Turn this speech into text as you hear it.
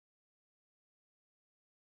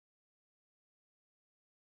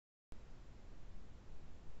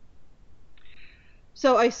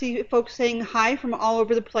So I see folks saying hi from all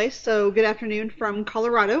over the place. So good afternoon from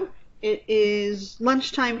Colorado. It is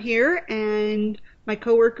lunchtime here, and my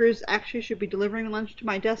coworkers actually should be delivering lunch to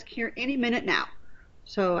my desk here any minute now.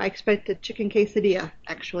 So I expect a chicken quesadilla,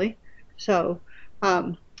 actually. So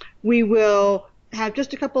um, we will have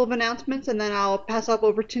just a couple of announcements, and then I'll pass off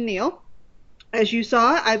over to Neil. As you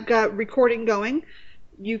saw, I've got recording going.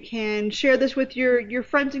 You can share this with your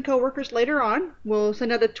friends and coworkers later on. We'll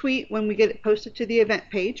send out a tweet when we get it posted to the event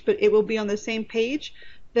page, but it will be on the same page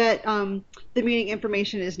that the meeting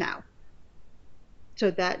information is now.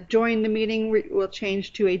 So that join the meeting will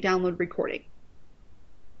change to a download recording.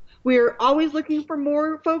 We're always looking for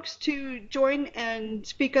more folks to join and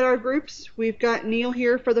speak at our groups. We've got Neil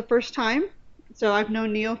here for the first time. So I've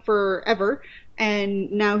known Neil forever, and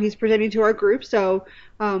now he's presenting to our group. So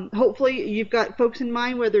hopefully you've got folks in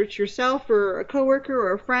mind, whether it's yourself or a coworker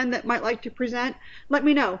or a friend that might like to present. Let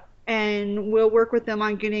me know, and we'll work with them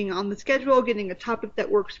on getting on the schedule, getting a topic that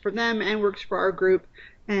works for them and works for our group,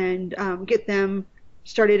 and get them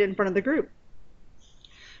started in front of the group.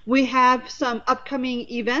 We have some upcoming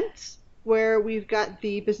events where we've got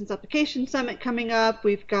the Business Application Summit coming up.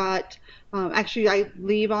 We've got, actually, I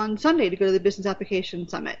leave on Sunday to go to the Business Application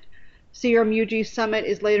Summit. CRM Summit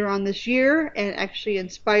is later on this year, and actually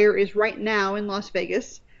Inspire is right now in Las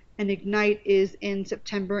Vegas, and Ignite is in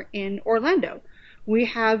September in Orlando. We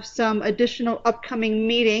have some additional upcoming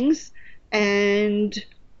meetings, and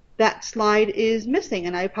that slide is missing,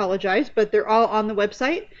 and I apologize, but they're all on the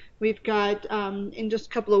website. We've got, in just a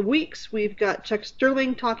couple of weeks, we've got Chuck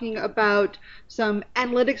Sterling talking about some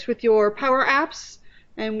analytics with your Power Apps,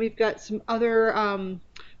 and we've got some other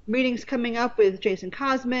meetings coming up with Jason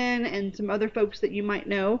Cosman and some other folks that you might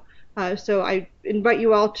know. So I invite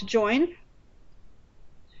you all to join.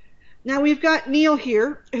 Now we've got Neil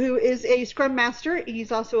here, who is a Scrum Master.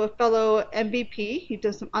 He's also a fellow MVP. He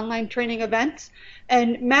does some online training events.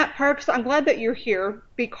 And Matt Parks, I'm glad that you're here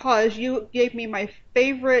because you gave me my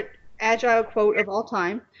favorite Agile quote of all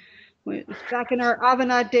time. It's back in our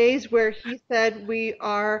Avanade days where he said we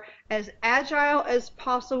are as agile as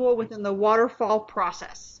possible within the waterfall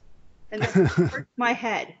process. And that hurts my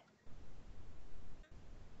head.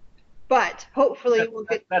 But hopefully we'll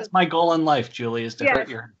get to, That's my goal in life, Julie, is to yes, hurt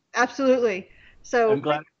your. absolutely. So I'm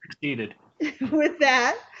glad I succeeded. with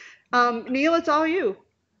that, Neil, it's all you.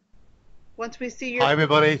 Once we see your Hi,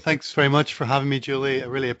 everybody. Thanks very much for having me, Julie. I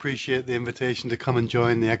really appreciate the invitation to come and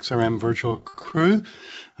join the XRM virtual crew.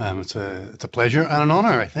 It's a pleasure and an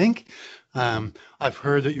honor, I think. I've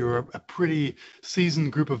heard that you're a pretty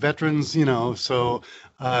seasoned group of veterans, so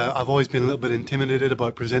I've always been a little bit intimidated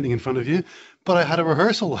about presenting in front of you, but I had a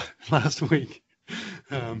rehearsal last week.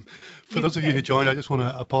 For those of you who joined, I just want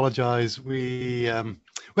to apologize. We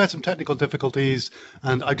had some technical difficulties,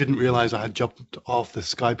 and I didn't realize I had jumped off the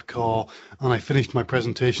Skype call, and I finished my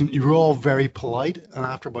presentation. You were all very polite, and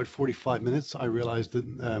after about 45 minutes, I realized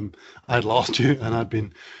that I had lost you, and I'd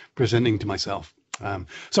been presenting to myself.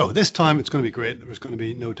 So this time it's going to be great. There's going to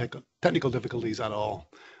be no technical difficulties at all,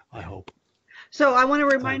 I hope. So I want to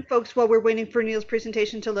remind folks while we're waiting for Neil's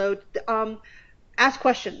presentation to load, ask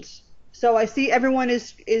questions. So I see everyone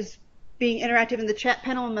is being interactive in the chat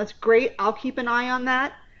panel, and that's great. I'll keep an eye on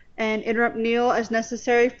that and interrupt Neil as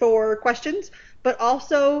necessary for questions. But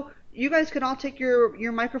also, you guys can all take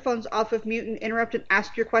your microphones off of mute and interrupt and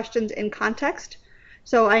ask your questions in context.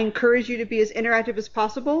 So I encourage you to be as interactive as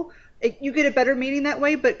possible. You get a better meeting that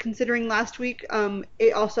way, but considering last week,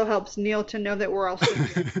 it also helps Neil to know that we're all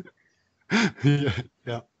here.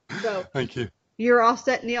 Yeah. So Thank you. you're all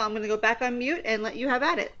set, Neil. I'm going to go back on mute and let you have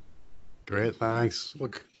at it. Great, thanks.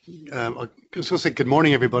 Look, I was going to say good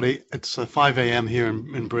morning, everybody. It's 5 a.m. here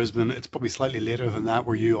in Brisbane. It's probably slightly later than that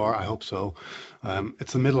where you are. I hope so.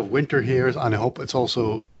 It's the middle of winter here, and I hope it's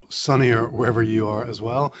also sunnier wherever you are as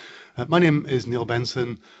well. My name is Neil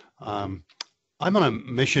Benson. I'm on a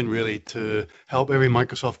mission really to help every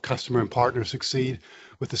Microsoft customer and partner succeed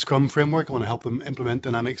with the Scrum framework. I want to help them implement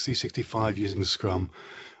Dynamics 365 using Scrum.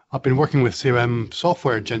 I've been working with CRM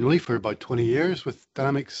software generally for about 20 years, with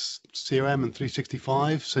Dynamics CRM and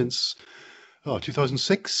 365 since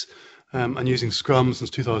 2006, and using Scrum since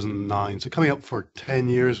 2009. So coming up for 10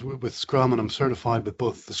 years with Scrum, and I'm certified with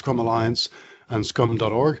both the Scrum Alliance and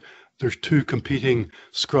Scrum.org. There's two competing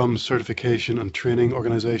Scrum certification and training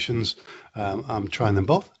organizations. I'm trying them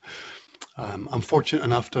both. I'm fortunate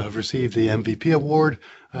enough to have received the MVP award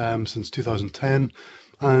since 2010.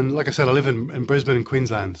 And like I said, I live in Brisbane in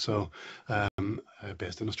Queensland, so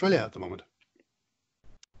based in Australia at the moment.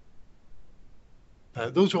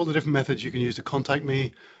 Those are all the different methods you can use to contact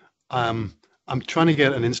me. I'm trying to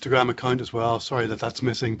get an Instagram account as well. Sorry that that's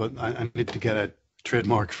missing, but I need to get a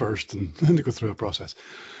trademark first and then to go through a process.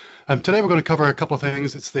 Today we're going to cover a couple of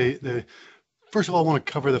things. It's the first of all, I want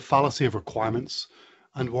to cover the fallacy of requirements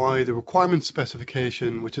and why the requirement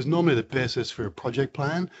specification, which is normally the basis for a project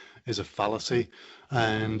plan, is a fallacy.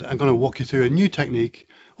 And I'm going to walk you through a new technique,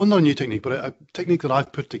 well, not a new technique, but a technique that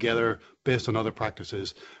I've put together based on other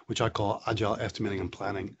practices, which I call Agile estimating and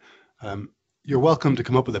planning. You're welcome to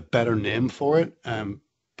come up with a better name for it.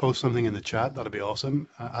 Post something in the chat, that'd be awesome.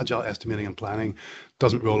 Agile estimating and planning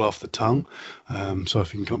doesn't roll off the tongue. So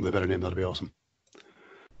if you can come up with a better name, that'd be awesome.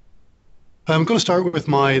 I'm going to start with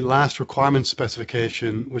my last requirement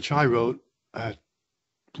specification, which I wrote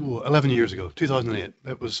 11 years ago, 2008.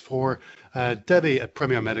 It was for Debbie at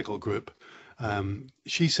Premier Medical Group.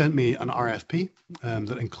 She sent me an RFP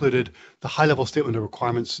that included the high-level statement of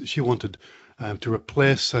requirements she wanted to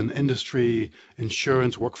replace an industry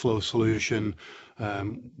insurance workflow solution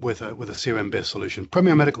with a CRM-based solution.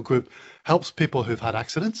 Premier Medical Group helps people who've had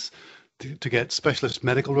accidents to get specialist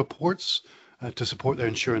medical reports to support their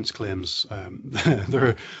insurance claims.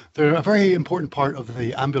 They're a very important part of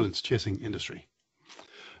the ambulance chasing industry.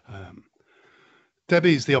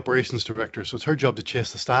 Debbie's the operations director, so it's her job to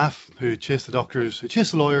chase the staff, who chase the doctors, who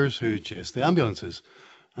chase the lawyers, who chase the ambulances.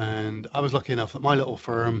 And I was lucky enough that my little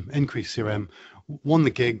firm, Increase CRM, won the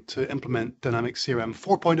gig to implement Dynamics CRM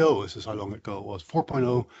 4.0. This is how long ago it was,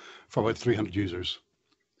 4.0 for about 300 users.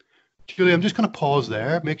 Julie, I'm just going to pause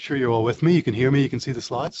there. Make sure you're all with me. You can hear me. You can see the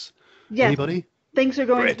slides. Yes. Anybody? Things are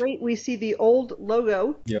going Great. great. We see the old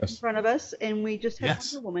logo in Yes. front of us, and we just had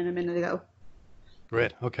Yes. Wonder Woman a minute ago.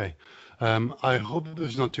 Great. Okay. I hope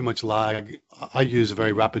there's not too much lag. I use a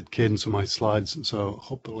very rapid cadence on my slides, so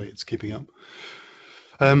hopefully it's keeping up.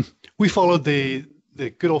 We followed the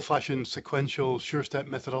good old-fashioned sequential sure-step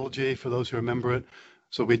methodology, for those who remember it.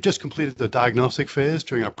 So we just completed the diagnostic phase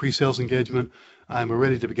during our pre-sales engagement, and we're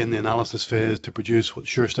ready to begin the analysis phase to produce what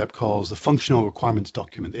SureStep calls the functional requirements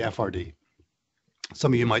document, the FRD.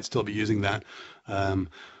 Some of you might still be using that,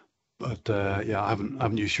 but yeah, I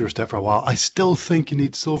haven't used SureStep for a while. I still think you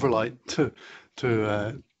need Silverlight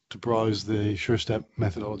to browse the SureStep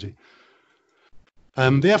methodology.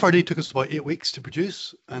 The FRD took us about 8 weeks to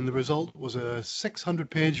produce, and the result was a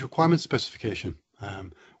 600-page requirement specification,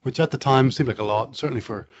 which at the time seemed like a lot. Certainly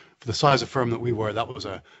for the size of firm that we were, that was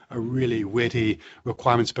a really weighty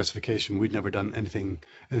requirement specification. We'd never done anything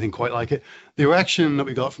quite like it. The reaction that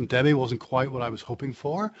we got from Debbie wasn't quite what I was hoping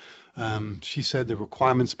for. She said the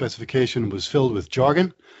requirement specification was filled with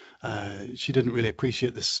jargon. She didn't really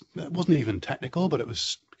appreciate this. It wasn't even technical, but it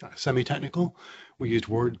was kind of semi-technical. We used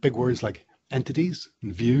big words like entities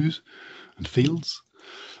and views and fields.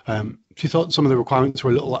 She thought some of the requirements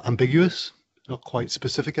were a little ambiguous, not quite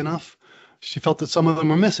specific enough. She felt that some of them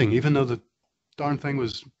were missing, even though the darn thing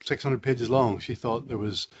was 600 pages long. She thought there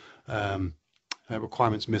was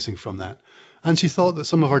requirements missing from that. And she thought that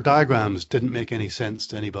some of our diagrams didn't make any sense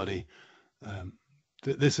to anybody.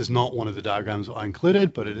 This is not one of the diagrams I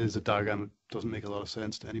included, but it is a diagram that doesn't make a lot of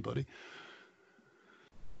sense to anybody.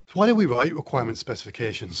 So why do we write requirement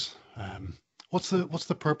specifications? What's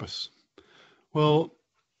the purpose? Well,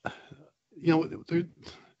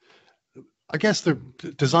 I guess they're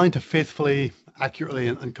designed to faithfully, accurately,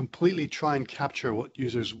 and completely try and capture what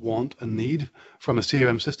users want and need from a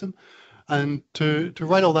CRM system, and to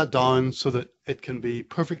write all that down so that it can be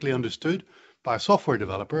perfectly understood by a software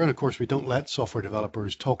developer. And of course, we don't let software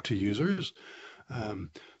developers talk to users.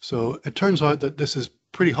 So it turns out that this is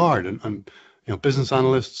pretty hard, and business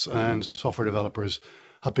analysts and software developers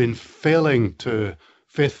have been failing to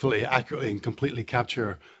faithfully, accurately, and completely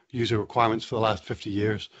capture user requirements for the last 50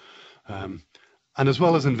 years. And as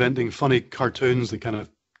well as inventing funny cartoons that kind of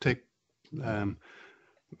take the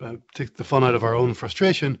fun out of our own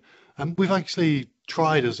frustration, we've actually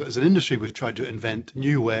tried, as an industry, we've tried to invent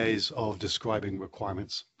new ways of describing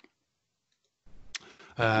requirements.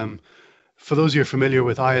 For those of you familiar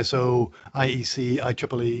with ISO, IEC,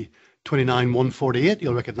 IEEE 29148,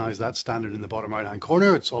 you'll recognize that standard in the bottom right hand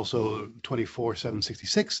corner. It's also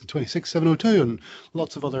 24766 and 26702 and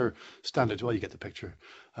lots of other standards. Well, you get the picture.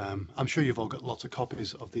 I'm sure you've all got lots of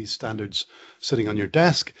copies of these standards sitting on your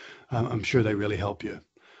desk. I'm sure they really help you.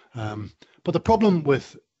 But the problem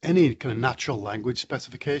with any kind of natural language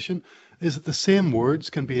specification is that the same words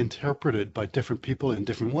can be interpreted by different people in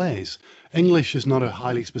different ways. English is not a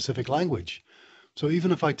highly specific language. So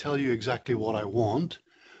even if I tell you exactly what I want,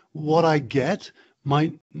 what I get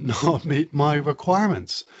might not meet my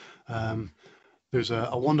requirements. There's a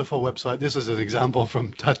wonderful website. This is an example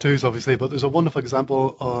from tattoos, obviously, but there's a wonderful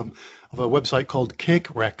example of a website called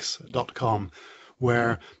cakerex.com,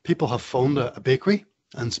 where people have phoned a bakery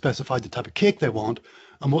and specified the type of cake they want,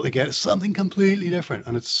 and what they get is something completely different.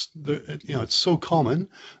 And it's so common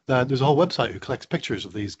that there's a whole website who collects pictures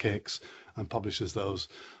of these cakes and publishes those.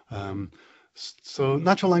 Um, so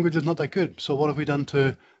natural language is not that good. So what have we done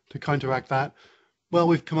to counteract that? Well,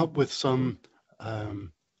 we've come up with some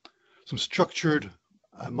structured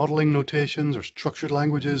modeling notations or structured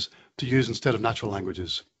languages to use instead of natural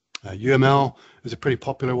languages. UML is a pretty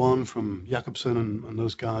popular one from Jakobson and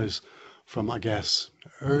those guys from, I guess,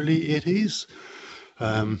 early 80s.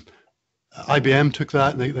 IBM took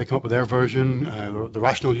that and they come up with their version, the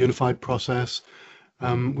Rational Unified Process.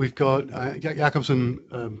 We've got Jakobson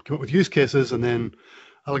came up with use cases, and then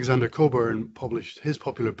Alexander Coburn published his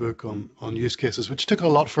popular book on use cases, which took it a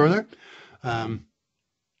lot further.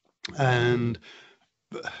 And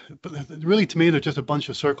but really, to me, they're just a bunch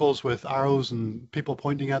of circles with arrows and people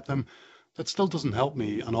pointing at them. That still doesn't help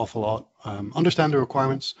me an awful lot. Understand the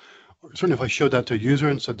requirements. Certainly, if I showed that to a user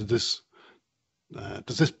and said, does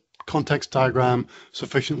this context diagram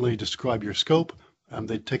sufficiently describe your scope?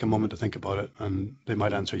 They'd take a moment to think about it, and they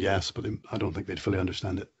might answer yes, but I don't think they'd fully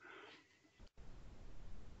understand it.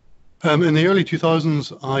 In the early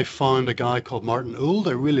 2000s, I found a guy called Martin Ould.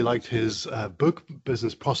 I really liked his book,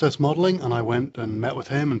 Business Process Modeling, and I went and met with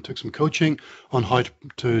him and took some coaching on how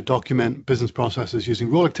to document business processes using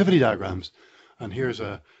role activity diagrams. And here's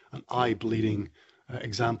an eye-bleeding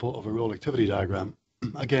example of a role activity diagram.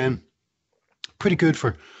 Again, pretty good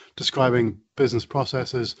for describing business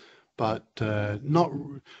processes, but not.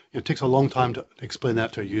 It takes a long time to explain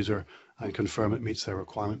that to a user and confirm it meets their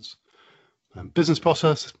requirements. Business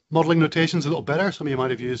process modeling notations a little better. Some of you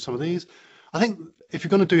might have used some of these. I think if you're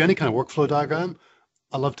going to do any kind of workflow diagram,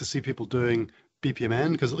 I love to see people doing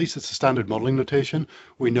BPMN, because at least it's a standard modeling notation.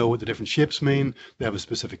 We know what the different shapes mean. They have a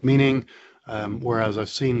specific meaning. Whereas I've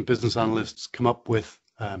seen business analysts come up with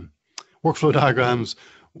workflow diagrams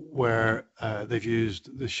where they've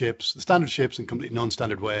used the standard shapes in completely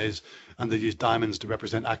non-standard ways, and they've used diamonds to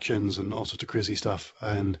represent actions and all sorts of crazy stuff.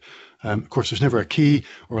 And of course, there's never a key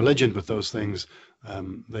or a legend with those things.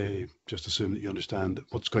 They just assume that you understand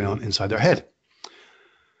what's going on inside their head.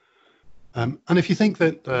 And if you think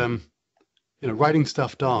that writing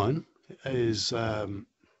stuff down is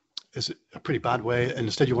a pretty bad way, and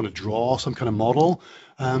instead you want to draw some kind of model,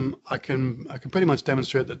 I can pretty much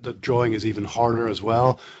demonstrate that drawing is even harder as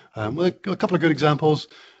well. With a couple of good examples.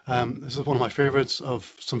 This is one of my favorites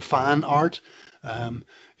of some fan art.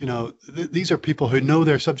 These are people who know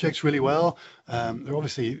their subjects really well. They're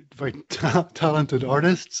obviously very talented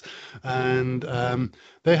artists, and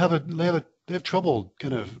they have trouble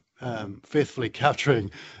kind of faithfully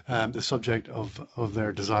capturing the subject of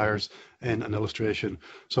their desires in an illustration.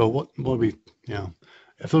 So what we,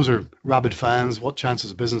 if those are rabid fans, what chance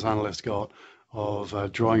has a business analyst got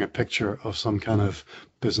of drawing a picture of some kind of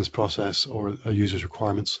business process or a user's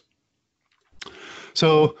requirements?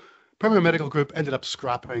 So Premier Medical Group ended up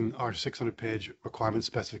scrapping our 600-page requirement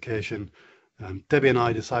specification. Debbie and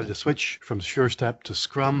I decided to switch from SureStep to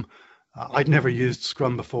Scrum. I'd never used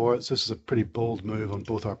Scrum before, so this is a pretty bold move on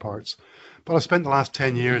both our parts. But I've spent the last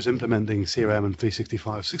 10 years implementing CRM and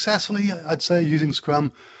 365 successfully, I'd say, using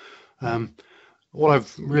Scrum. What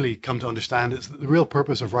I've really come to understand is that the real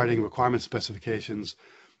purpose of writing requirement specifications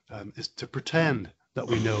is to pretend that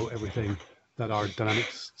we know everything that our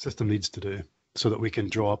Dynamics system needs to do, so that we can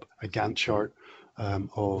draw up a Gantt chart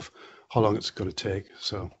of how long it's going to take.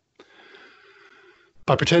 So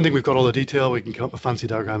by pretending we've got all the detail, we can come up with fancy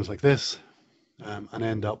diagrams like this and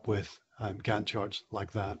end up with Gantt charts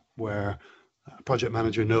like that, where a project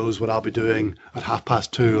manager knows what I'll be doing at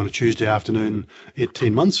 2:30 on a Tuesday afternoon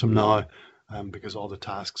 18 months from now, because all the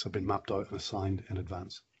tasks have been mapped out and assigned in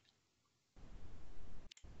advance.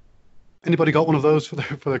 Anybody got one of those for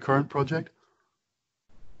their current project?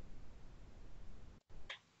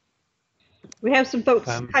 We have some folks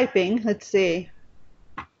typing. Let's see.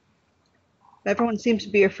 Everyone seems to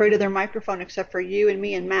be afraid of their microphone except for you and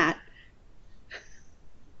me and Matt.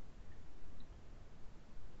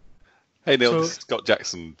 Hey Neil, this is Scott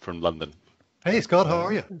Jackson from London. Hey Scott, how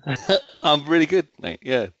are you? I'm really good, mate.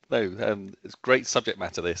 Yeah, no, it's great subject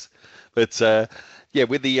matter this, but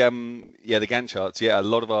with the Gantt charts, a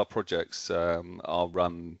lot of our projects are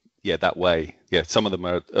run that way. Yeah, some of them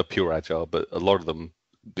are pure agile, but a lot of them,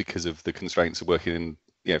 because of the constraints of working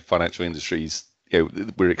in financial industries,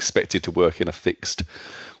 we're expected to work in a fixed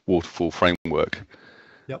waterfall framework.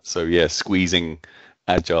 Yep. So squeezing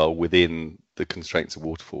agile within the constraints of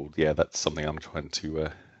waterfall, that's something I'm trying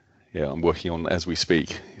to I'm working on as we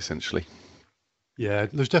speak, essentially. Yeah,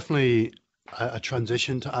 there's definitely a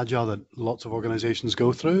transition to Agile that lots of organizations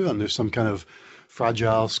go through, and there's some kind of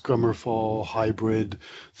fragile Scrum or Fall hybrid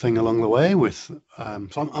thing along the way. So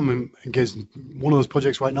I'm engaged in one of those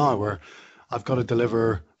projects right now where I've got to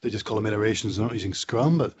deliver. They just call them iterations. They're not using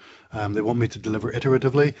Scrum, but they want me to deliver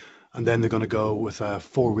iteratively, and then they're going to go with a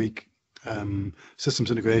 4-week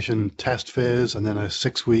systems integration test phase, and then a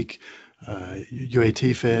 6-week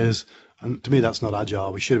UAT phase. And to me, that's not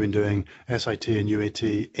Agile. We should have been doing SIT and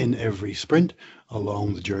UAT in every sprint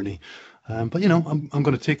along the journey. But I'm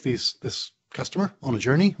going to take this customer on a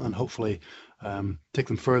journey and hopefully take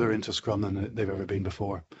them further into Scrum than they've ever been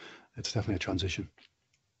before. It's definitely a transition.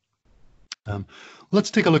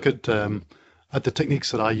 Let's take a look at the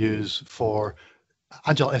techniques that I use for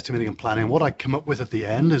Agile estimating and planning. What I come up with at the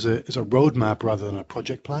end is a roadmap rather than a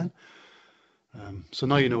project plan. So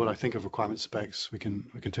now you know what I think of requirement specs. We can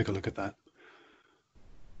take a look at that.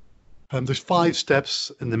 There's 5 steps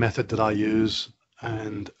in the method that I use,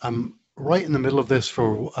 and I'm right in the middle of this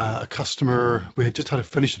for a customer. We had just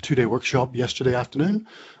finished a 2-day workshop yesterday afternoon,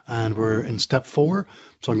 and we're in step 4.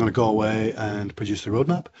 So I'm going to go away and produce the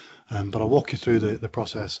roadmap, but I'll walk you through the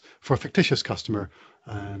process for a fictitious customer,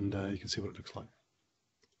 and you can see what it looks like.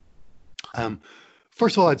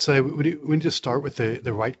 First of all, I'd say we need to start with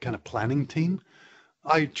the right kind of planning team.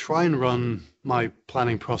 I try and run my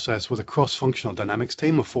planning process with a cross-functional dynamics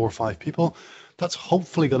team of 4 or 5 people. That's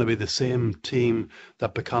hopefully going to be the same team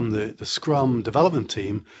that become the Scrum development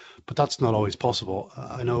team, but that's not always possible.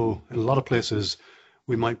 I know in a lot of places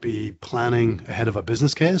we might be planning ahead of a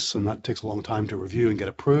business case, and that takes a long time to review and get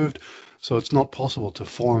approved. So it's not possible to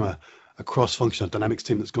form a cross-functional dynamics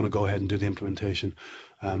team that's going to go ahead and do the implementation.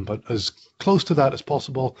 But as close to that as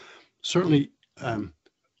possible. Certainly,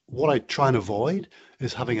 what I try and avoid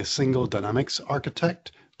is having a single dynamics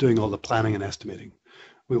architect doing all the planning and estimating.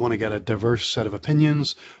 We want to get a diverse set of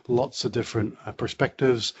opinions, lots of different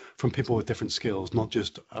perspectives from people with different skills, not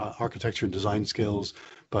just architecture and design skills,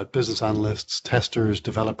 but business analysts, testers,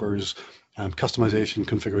 developers, customization,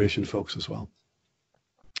 configuration folks as well.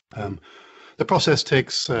 The process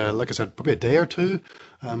takes, like I said, probably a day or 2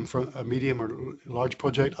 for a medium or large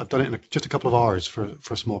project. I've done it in just a couple of hours for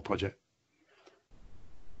a small project.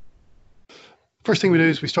 First thing we do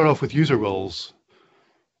is we start off with user roles.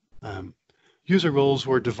 User roles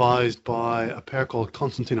were devised by a pair called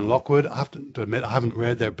Constantine and Lockwood. I have to admit, I haven't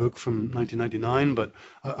read their book from 1999, but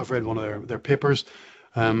I've read one of their papers.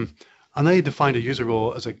 And they defined a user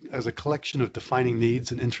role as a collection of defining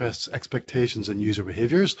needs and interests, expectations, and user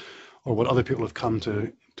behaviors, or what other people have come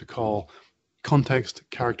to call context,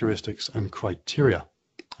 characteristics, and criteria.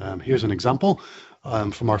 Here's an example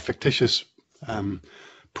from our fictitious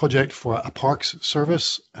project for a parks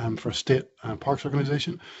service for a state parks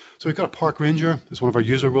organization. So we've got a park ranger as one of our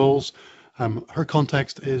user roles. Her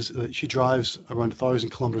context is that she drives around 1,000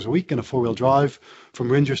 kilometers a week in a 4-wheel drive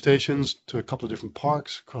from ranger stations to a couple of different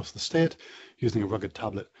parks across the state using a rugged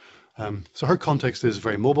tablet. So her context is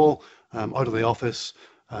very mobile, out of the office,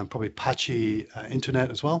 probably patchy internet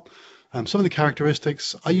as well. Some of the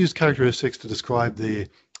characteristics, I use characteristics to describe the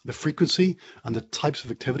frequency and the types of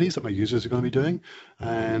activities that my users are going to be doing.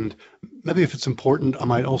 And maybe if it's important, I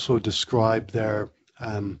might also describe their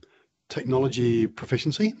technology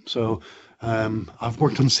proficiency. So I've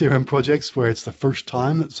worked on CRM projects where it's the first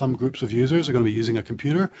time that some groups of users are going to be using a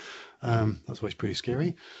computer. That's always pretty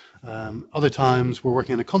scary. Other times we're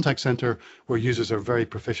working in a contact center where users are very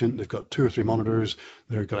proficient. They've got 2 or 3 monitors,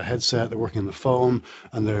 they've got a headset, they're working on the phone,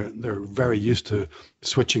 and they're very used to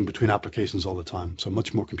switching between applications all the time. So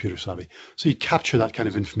much more computer savvy. So you capture that kind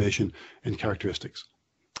of information in characteristics.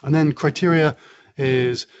 And then criteria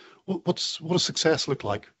is what does success look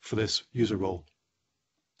like for this user role?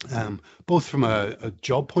 Both from a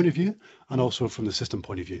job point of view and also from the system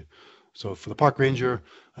point of view. So for the park ranger,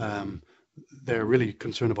 they're really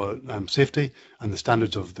concerned about safety and the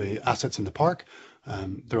standards of the assets in the park.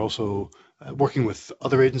 They're also working with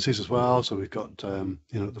other agencies as well. So we've got the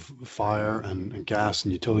fire and gas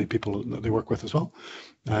and utility people that they work with as well.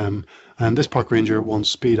 And this park ranger wants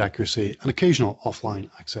speed, accuracy, and occasional offline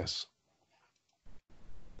access.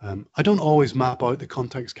 I don't always map out the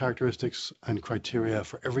context characteristics and criteria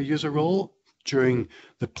for every user role during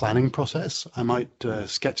the planning process. I might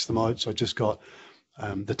sketch them out. So I just got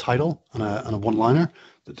the title and a one-liner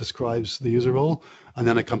that describes the user role, and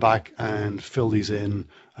then I come back and fill these in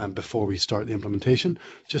before we start the implementation,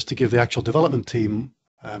 just to give the actual development team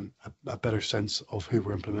a better sense of who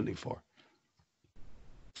we're implementing for.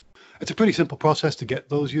 It's a pretty simple process to get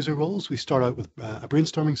those user roles. We start out with a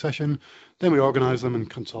brainstorming session, then we organize them and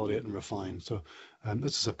consolidate and refine. So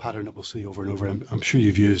this is a pattern that we'll see over and over. I'm sure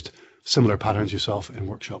you've used similar patterns yourself in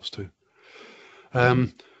workshops too.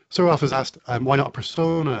 Suraf has asked, why not a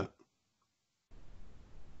persona?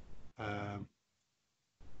 Just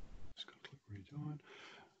gonna click rejoin.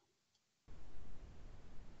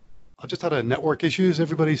 I've just had a network issue. Does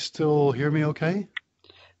everybody still hear me okay?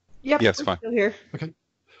 Yep, Yeah, it's we're fine. still here. Okay.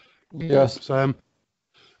 Yes. So,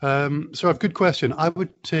 Suraf, good question. I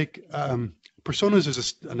would take personas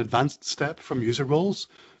as an advanced step from user roles.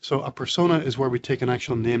 So a persona is where we take an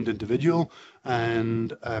actual named individual,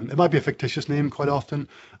 and it might be a fictitious name quite often,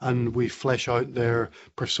 and we flesh out their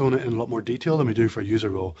persona in a lot more detail than we do for a user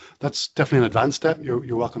role. That's definitely an advanced step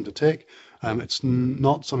you're welcome to take. It's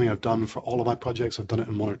not something I've done for all of my projects. I've done it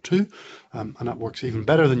in one or two, and that works even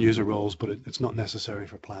better than user roles, but it's not necessary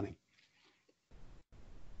for planning.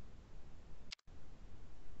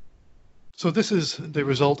 So this is the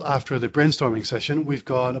result after the brainstorming session. We've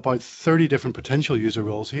got about 30 different potential user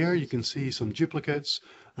roles here. You can see some duplicates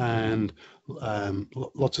and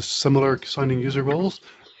lots of similar sounding user roles.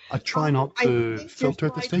 I try not to filter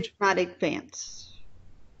at this stage. Not advance.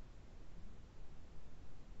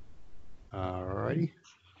 Alrighty.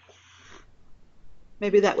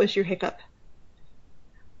 Maybe that was your hiccup.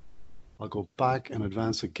 I'll go back and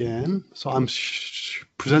advance again. So I'm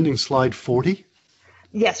presenting slide 40.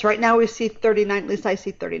 Yes, right now we see 39. At least I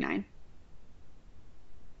see 39.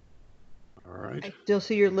 All right. I still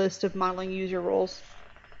see your list of modeling user roles.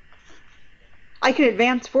 I can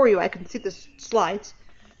advance for you. I can see the slides.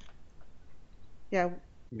 Yeah.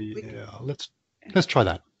 Yeah, let's try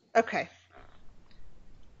that. Okay.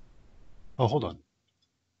 Oh, hold on.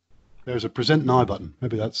 There's a present now button.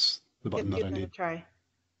 Maybe that's the button that I need. Try.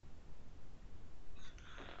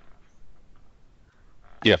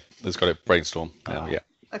 Yeah, it's got it. Brainstorm. Yeah.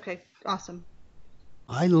 Okay. Awesome.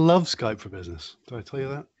 I love Skype for Business. Did I tell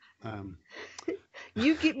you that?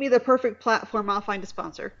 You get me the perfect platform. I'll find a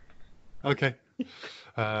sponsor. Okay.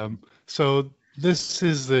 So this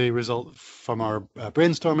is the result from our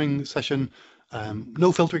brainstorming session.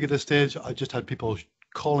 No filtering at this stage. I just had people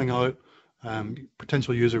calling out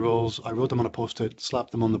potential user roles. I wrote them on a post-it,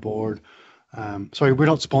 slapped them on the board. Sorry, we're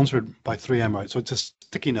not sponsored by 3M, right? So it's a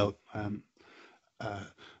sticky note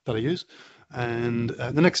that I use. And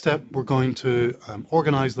the next step, we're going to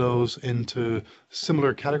organize those into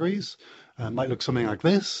similar categories. Might look something like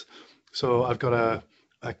this. So I've got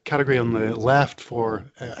a category on the left for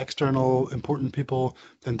external important people,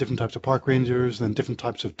 then different types of park rangers, then different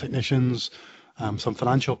types of technicians, some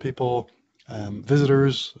financial people,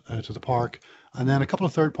 visitors to the park, and then a couple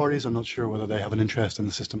of third parties. I'm not sure whether they have an interest in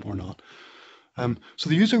the system or not. So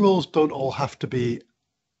the user roles don't all have to be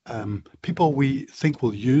people we think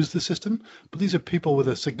will use the system, but these are people with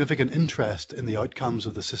a significant interest in the outcomes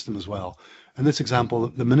of the system as well. In this example,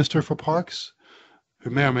 the Minister for Parks, who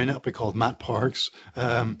may or may not be called Matt Parks,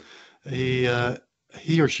 he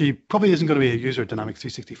or she probably isn't going to be a user of Dynamics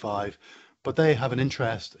 365, but they have an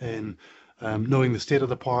interest in knowing the state of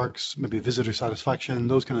the parks, maybe visitor satisfaction,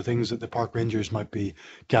 those kind of things that the park rangers might be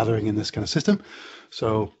gathering in this kind of system.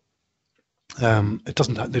 So they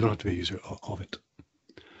don't have to be a user of it.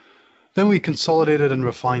 Then we consolidated and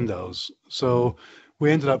refined those. So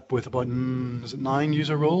we ended up with about 9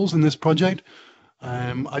 user roles in this project.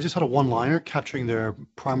 I just had a one-liner capturing their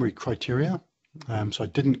primary criteria. So I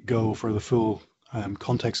didn't go for the full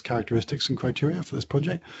context characteristics and criteria for this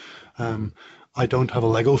project. I don't have a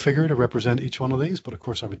Lego figure to represent each one of these, but of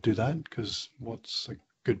course I would do that because what's a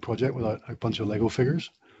good project without a bunch of Lego figures?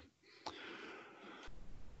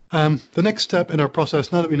 The next step in our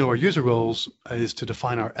process, now that we know our user roles, is to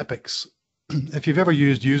define our epics. If you've ever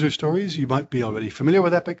used user stories, you might be already familiar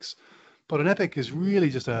with epics, but an epic is really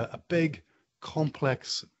just a big,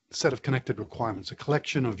 complex set of connected requirements, a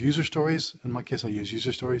collection of user stories. In my case, I use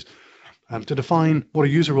user stories to define what a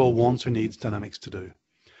user role wants or needs Dynamics to do.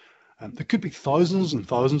 There could be thousands and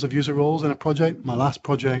thousands of user roles in a project. My last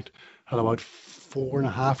project had about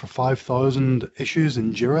 4,500 or 5,000 issues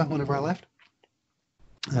in Jira whenever I left.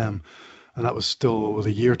 And that was still with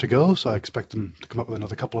a year to go, so I expect them to come up with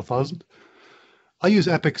another couple of thousand. I use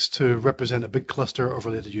epics to represent a big cluster of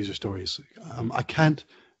related user stories. I can't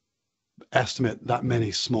estimate that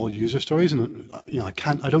many small user stories, and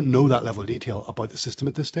I don't know that level of detail about the system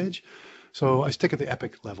at this stage. So I stick at the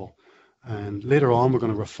epic level, and later on we're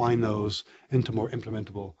going to refine those into more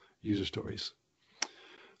implementable user stories.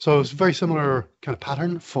 So it's a very similar kind of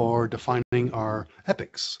pattern for defining our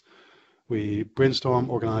epics. We brainstorm,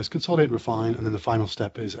 organize, consolidate, refine, and then the final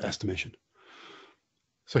step is estimation.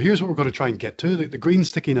 So here's what we're going to try and get to. The green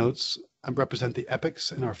sticky notes represent the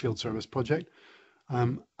epics in our field service project.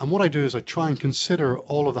 And what I do is I try and consider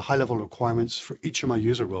all of the high-level requirements for each of my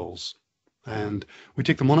user roles. And we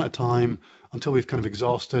take them one at a time until we've kind of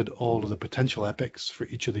exhausted all of the potential epics for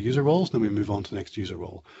each of the user roles, then we move on to the next user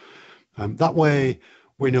role. That way,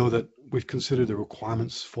 we know that we've considered the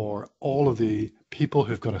requirements for all of the people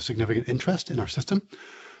who've got a significant interest in our system.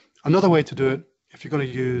 Another way to do it, if you're going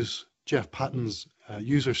to use Jeff Patton's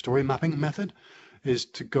user story mapping method, is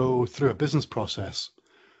to go through a business process.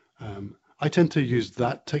 I tend to use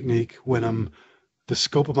that technique when the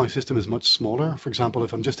scope of my system is much smaller. For example,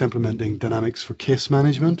 if I'm just implementing Dynamics for case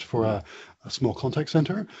management for a small contact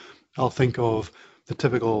center, I'll think of the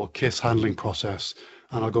typical case handling process,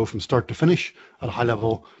 and I'll go from start to finish at a high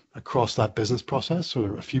level across that business process,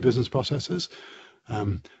 or a few business processes.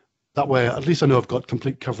 That way, at least I know I've got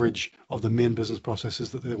complete coverage of the main business processes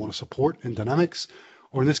that they want to support in Dynamics.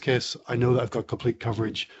 Or in this case, I know that I've got complete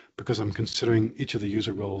coverage because I'm considering each of the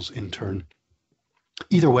user roles in turn.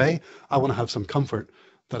 Either way, I want to have some comfort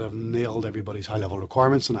that I've nailed everybody's high-level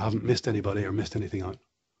requirements and I haven't missed anybody or missed anything out.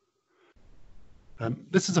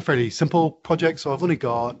 This is a fairly simple project, so I've only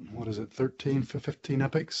got, 13 for 15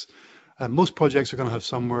 epics. Most projects are going to have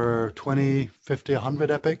somewhere 20, 50,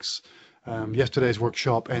 100 epics. Yesterday's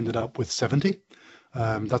workshop ended up with 70.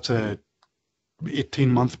 That's a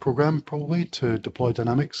 18-month program probably to deploy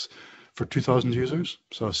Dynamics for 2,000 users.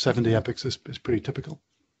 So 70 epics is pretty typical.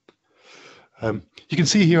 You can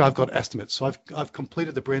see here I've got estimates. So I've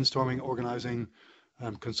completed the brainstorming, organizing,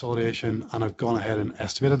 consolidation, and I've gone ahead and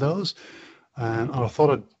estimated those. And I thought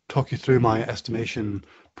I'd talk you through my estimation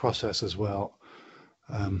process as well,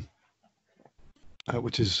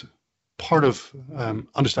 which is part of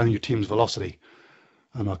understanding your team's velocity.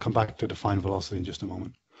 And I'll come back to define velocity in just a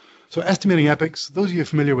moment. So estimating epics, those of you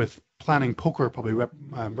familiar with planning poker probably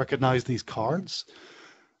recognize these cards.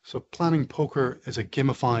 So planning poker is a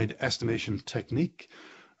gamified estimation technique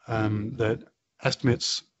that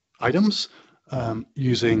estimates items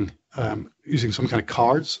using some kind of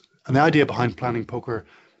cards. And the idea behind planning poker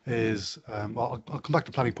is, well, I'll come back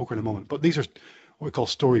to planning poker in a moment, but these are what we call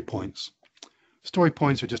story points. Story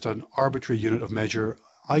points are just an arbitrary unit of measure.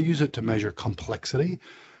 I use it to measure complexity,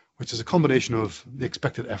 which is a combination of the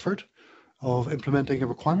expected effort of implementing a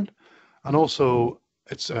requirement, and also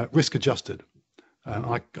it's risk adjusted.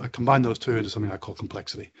 I combine those two into something I call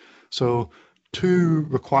complexity. So two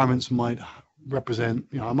requirements might represent,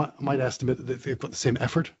 I might estimate that they've got the same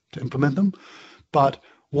effort to implement them, but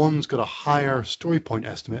one's got a higher story point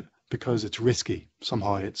estimate because it's risky.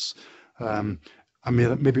 Somehow it's,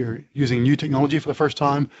 maybe you're using new technology for the first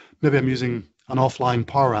time. Maybe I'm using an offline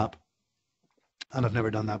Power App and I've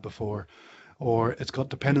never done that before. Or it's got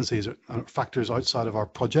dependencies or factors outside of our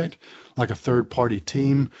project, like a third-party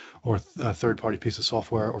team or a third-party piece of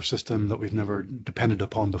software or system that we've never depended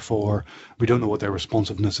upon before. We don't know what their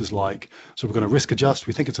responsiveness is like. So we're going to risk adjust.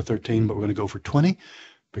 We think it's a 13, but we're going to go for 20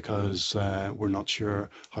 because we're not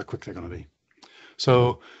sure how quick they're going to be.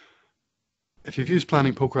 So if you've used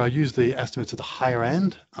planning poker, I use the estimates at the higher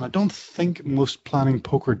end. And I don't think most planning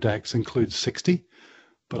poker decks include 60,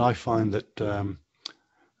 but I find that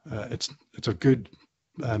it's a good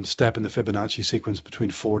step in the Fibonacci sequence between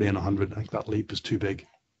 40 and 100. I think that leap is too big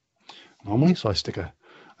normally, so I stick a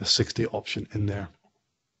 60 option in there.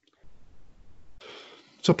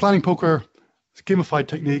 So planning poker, it's a gamified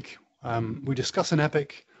technique. We discuss an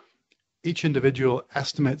epic. Each individual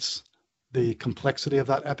estimates the complexity of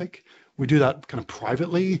that epic. We do that kind of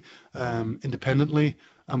privately, independently,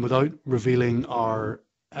 and without revealing our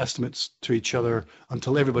estimates to each other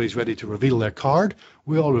until everybody's ready to reveal their card.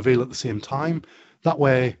 We all reveal at the same time. That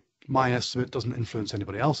way, my estimate doesn't influence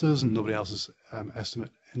anybody else's, and nobody else's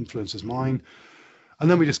estimate influences mine. And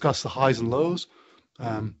then we discuss the highs and lows.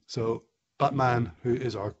 So Batman, who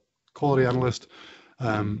is our quality analyst,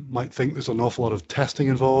 might think there's an awful lot of testing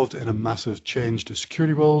involved in a massive change to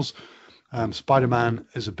security roles. Spider-Man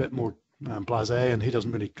is a bit more blasé, and he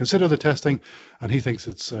doesn't really consider the testing, and he thinks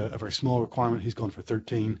it's a very small requirement. He's gone for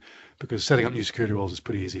 13 because setting up new security roles is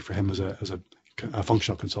pretty easy for him as a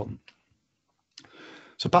functional consultant.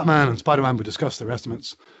 So Batman and Spider-Man would discuss their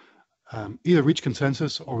estimates, either reach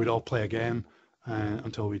consensus or we'd all play again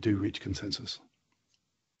until we do reach consensus.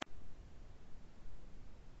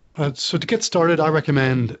 So to get started, I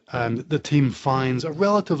recommend the team finds a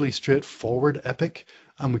relatively straightforward epic,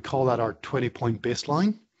 and we call that our 20-point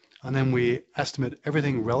baseline. And then we estimate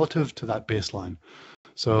everything relative to that baseline.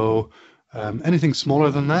 So anything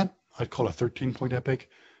smaller than that, I'd call a 13-point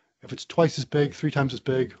epic. If it's twice as big, 3 times as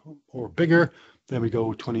big, or bigger, then we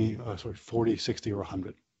go 40, 60, or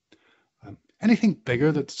 100. Anything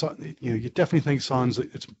bigger that you definitely think sounds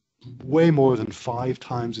like it's way more than 5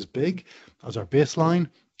 times as big as our baseline.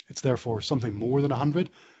 It's therefore something more than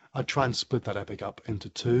 100. I'd try and split that epic up into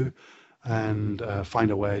 2. and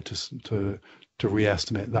find a way to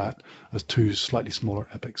re-estimate that as two slightly smaller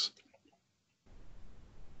epics.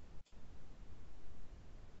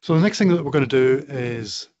 So the next thing that we're going to do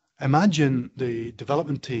is imagine the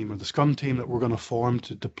development team or the Scrum team that we're going to form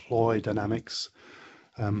to deploy Dynamics.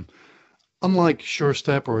 Unlike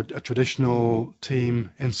SureStep or a traditional team,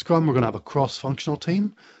 in Scrum we're going to have a cross-functional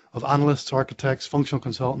team of analysts, architects, functional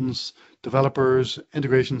consultants, developers,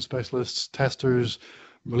 integration specialists, testers,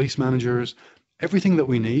 release managers. Everything that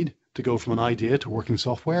we need to go from an idea to working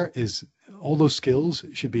software is all those skills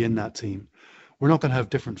should be in that team. We're not going to have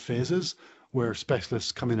different phases where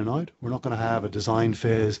specialists come in and out. We're not going to have a design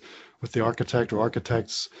phase with the architect or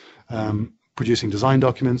architects producing design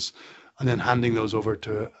documents and then handing those over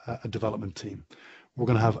to a development team. We're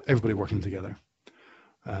going to have everybody working together.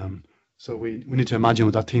 So we need to imagine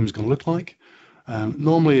what that team is going to look like.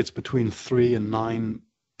 Normally it's between 3 and 9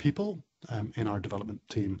 people in our development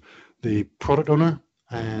team. The product owner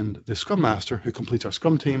and the Scrum Master who completes our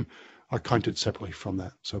Scrum team are counted separately from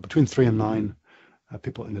that. So between 3 and 9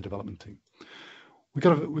 people in the development team. We've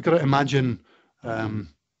got to imagine how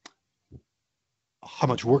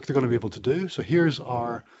much work they're going to be able to do. So here's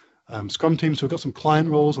our Scrum team. So we've got some client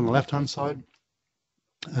roles on the left-hand side.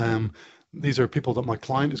 These are people that my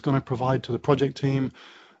client is going to provide to the project team.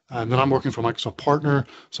 And then I'm working for Microsoft Partner.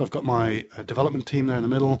 So I've got my development team there in the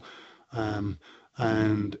middle.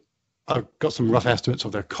 And I've got some rough estimates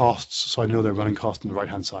of their costs. So I know their running cost on the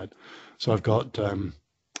right-hand side. So I've got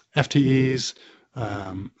FTEs.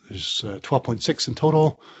 There's 12.6 in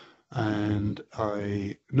total. And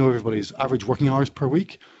I know everybody's average working hours per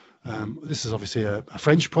week. This is obviously a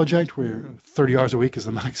French project where 30 hours a week is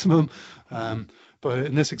the maximum. But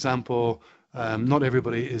in this example, not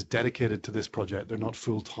everybody is dedicated to this project. They're not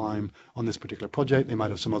full-time on this particular project. They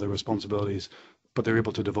might have some other responsibilities, but they're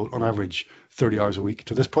able to devote on average 30 hours a week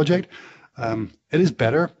to this project. It is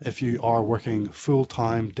better if you are working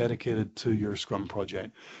full-time dedicated to your Scrum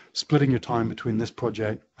project. Splitting your time between this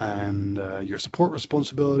project and your support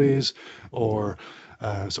responsibilities or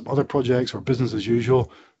some other projects or business as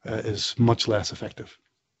usual is much less effective.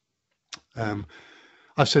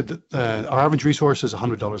 I've said that our average resource is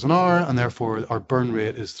 $100 an hour, and therefore our burn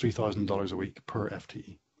rate is $3,000 a week per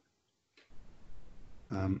FTE.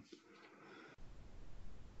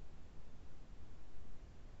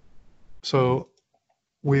 So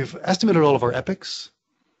we've estimated all of our epics.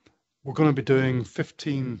 We're going to be doing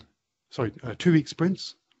 2-week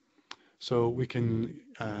sprints. So we can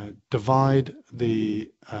divide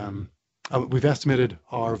the, we've estimated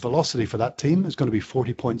our velocity for that team is going to be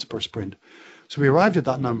 40 points per sprint. So we arrived at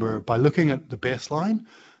that number by looking at the baseline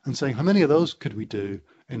and saying, how many of those could we do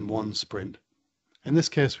in one sprint? In this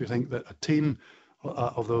case, we think that a team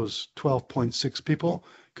of those 12.6 people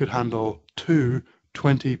could handle 2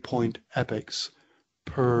 20-point epics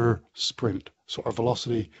per sprint. So our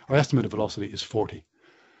velocity, our estimated velocity is 40.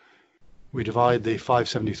 We divide the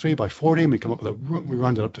 573 by 40 and we come up with we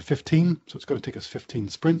round it up to 15. So it's going to take us 15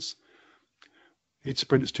 sprints. Each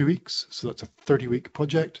sprint is 2 weeks. So that's a 30-week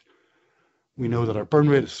project. We know that our burn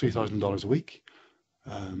rate is $3,000 a week.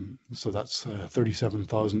 So that's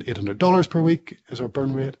 $37,800 per week is our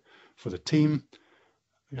burn rate for the team.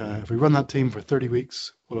 If we run that team for 30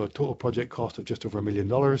 weeks, we'll have a total project cost of just over $1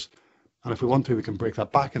 million. And if we want to, we can break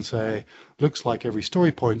that back and say, looks like every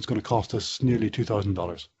story point is going to cost us nearly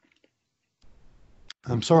 $2,000.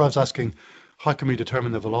 Saurav's asking, how can we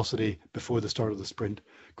determine the velocity before the start of the sprint?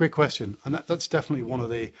 Great question. And that's definitely one of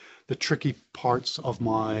the tricky parts of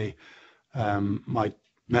my my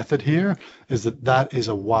method here, is that is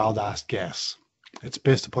a wild ass guess. It's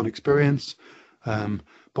based upon experience.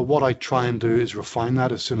 But what I try and do is refine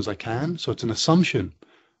that as soon as I can. So it's an assumption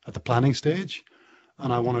at the planning stage,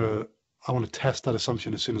 and I want to test that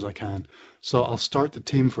assumption as soon as I can. So I'll start the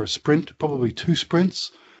team for a sprint, probably 2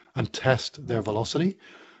 sprints, and test their velocity,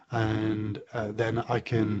 and then I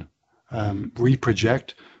can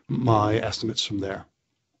reproject my estimates from there.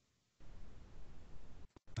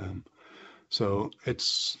 So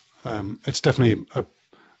it's definitely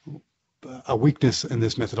a weakness in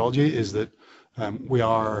this methodology is that we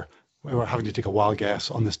are having to take a wild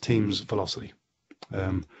guess on this team's velocity.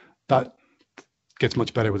 That gets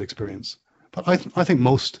much better with experience. But I think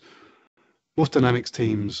most Dynamics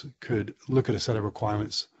teams could look at a set of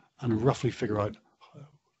requirements and roughly figure out,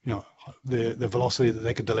 the velocity that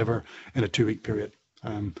they could deliver in a 2-week period.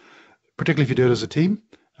 Particularly if you do it as a team,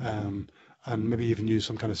 and maybe even use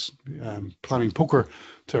some kind of planning poker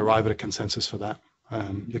to arrive at a consensus for that.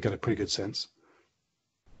 You get a pretty good sense.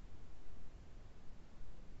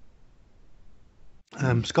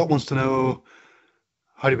 Scott wants to know,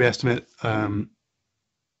 how do we estimate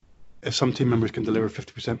if some team members can deliver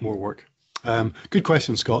 50% more work? Good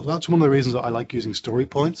question, Scott. That's one of the reasons that I like using story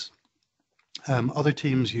points. Other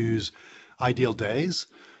teams use ideal days.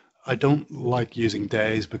 I don't like using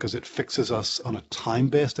days because it fixes us on a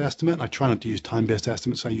time-based estimate. I try not to use time-based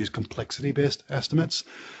estimates. I use complexity-based estimates.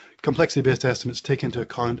 Complexity-based estimates take into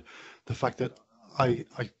account the fact that I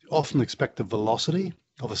often expect the velocity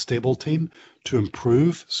of a stable team to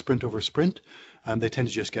improve sprint over sprint, and they tend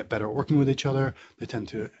to just get better at working with each other. They tend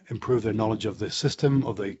to improve their knowledge of the system,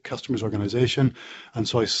 of the customer's organization, and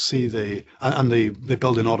so I see they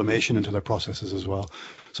build in automation into their processes as well.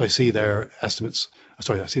 So I see their I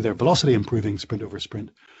see their velocity improving sprint over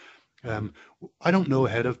sprint. I don't know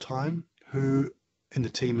ahead of time who in the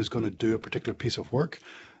team is going to do a particular piece of work.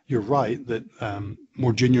 You're right that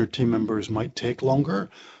more junior team members might take longer,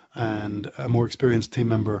 and a more experienced team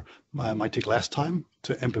member might take less time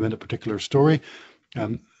to implement a particular story.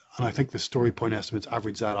 And I think the story point estimates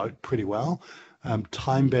average that out pretty well.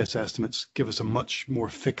 Time-based estimates give us a much more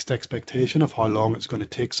fixed expectation of how long it's going to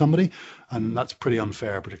take somebody, and that's pretty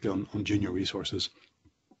unfair, particularly on junior resources.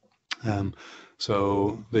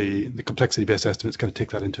 So the complexity-based estimates kind of take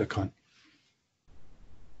that into account.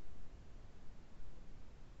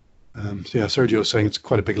 So yeah, Sergio is saying it's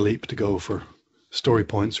quite a big leap to go for story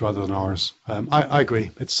points rather than hours. I agree.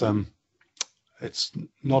 It's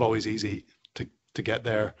not always easy to get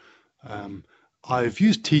there. I've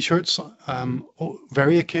used T-shirts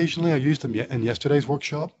very occasionally. I used them in yesterday's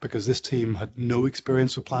workshop because this team had no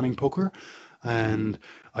experience with planning poker, and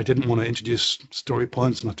I didn't want to introduce story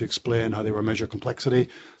points and have to explain how they were measure complexity.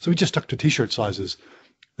 So we just stuck to T-shirt sizes.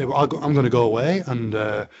 I'm going to go away and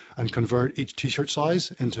convert each T-shirt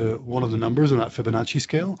size into one of the numbers in that Fibonacci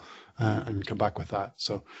scale and come back with that.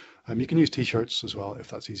 So you can use T-shirts as well if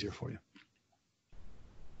that's easier for you.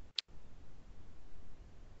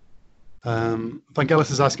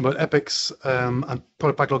 Vangelis is asking about epics and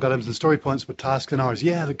product backlog items and story points with tasks and hours.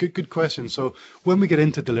 Yeah, good question. So when we get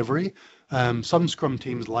into delivery, some Scrum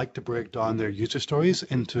teams like to break down their user stories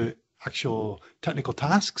into actual technical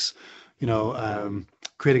tasks. You know,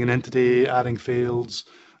 creating an entity, adding fields,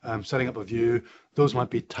 setting up a view. Those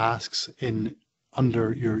might be tasks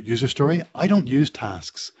under your user story. I don't use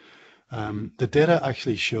tasks. The data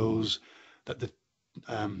actually shows that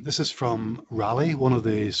this is from Rally, one of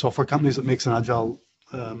the software companies that makes an Agile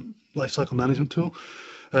lifecycle management tool.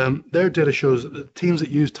 Their data shows that the teams that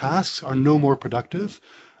use tasks are no more productive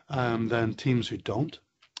than teams who don't.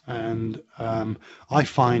 And I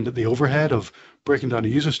find that the overhead of breaking down a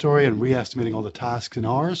user story and re-estimating all the tasks in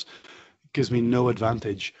hours gives me no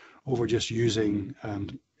advantage over just using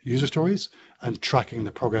user stories and tracking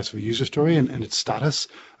the progress of a user story and its status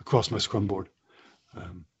across my Scrum board.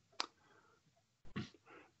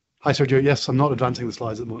 Hi, Sergio. Yes, I'm not advancing the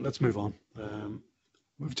slides at the moment. Let's move on.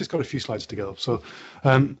 We've just got a few slides to go. So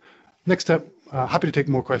next step, happy to take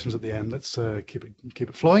more questions at the end. Let's keep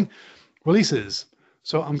it flowing. Releases.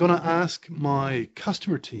 So I'm going to ask my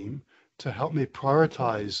customer team to help me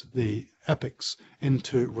prioritize the epics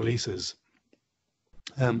into releases.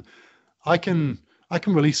 I can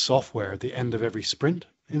release software at the end of every sprint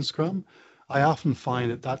in Scrum. I often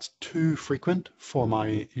find that that's too frequent for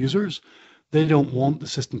my users. They don't want the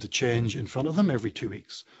system to change in front of them every 2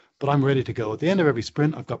 weeks, but I'm ready to go. At the end of every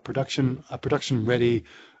sprint, I've got a production ready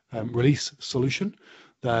release solution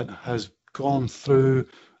that has gone through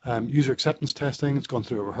user acceptance testing. It's gone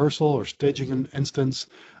through a rehearsal or staging instance,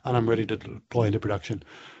 and I'm ready to deploy into production.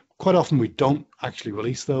 Quite often we don't actually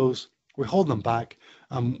release those. We hold them back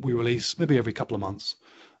and we release maybe every couple of months.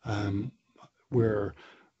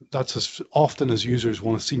 That's as often as users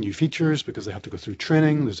want to see new features because they have to go through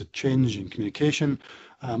training. There's a change in communication,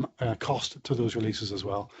 cost to those releases as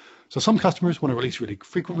well. So some customers want to release really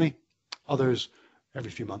frequently, others every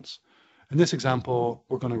few months. In this example,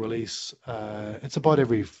 we're going to release, it's about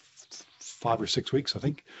every 5 or 6 weeks, I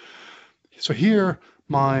think. So here,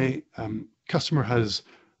 my customer has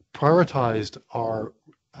prioritized our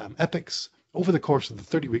epics over the course of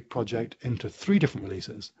the 30-week project into 3 different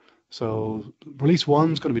releases. So release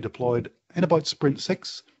 1 is going to be deployed in about sprint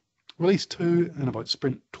 6, release 2 in about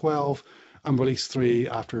sprint 12, and release 3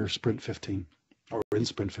 after sprint 15, or in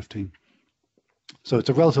sprint 15. So it's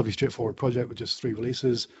a relatively straightforward project with just 3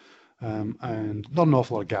 releases and not an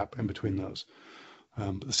awful lot of gap in between those.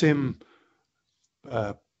 But the same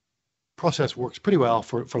process works pretty well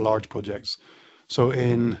for large projects. So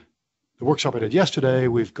in the workshop I did yesterday,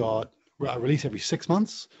 we've got a release every 6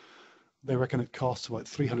 months. They reckon it costs about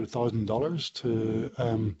 $300,000 to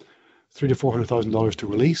 $300,000 to $400,000 to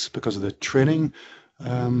release because of the training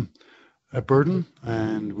burden.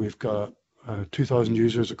 And we've got 2,000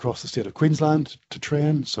 users across the state of Queensland to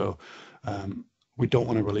train, so we don't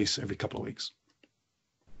want to release every couple of weeks.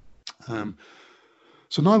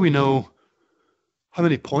 So now we know how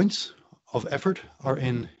many points of effort are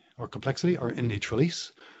in, or complexity are in each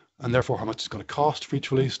release, and therefore how much it's going to cost for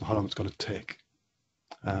each release and how long it's going to take.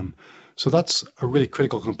 So that's a really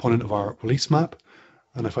critical component of our release map.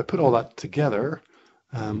 And if I put all that together,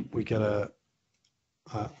 we get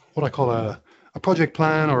what I call a project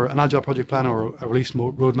plan, or an agile project plan, or a release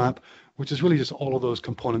roadmap, which is really just all of those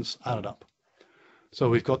components added up. So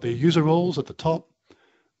we've got the user roles at the top,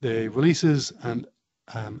 the releases and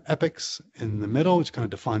epics in the middle, which kind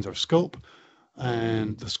of defines our scope,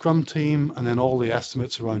 and the Scrum team, and then all the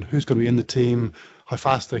estimates around who's going to be in the team, how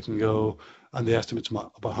fast they can go, and the estimates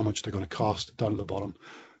about how much they're going to cost down at the bottom.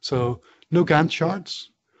 So no Gantt charts.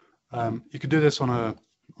 You could do this on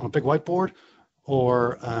a big whiteboard,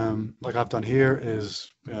 or like I've done here is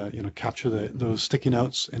capture those sticky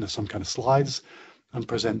notes into some kind of slides and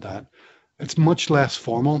present that. It's much less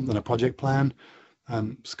formal than a project plan.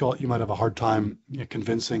 Scott, you might have a hard time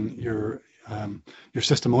convincing your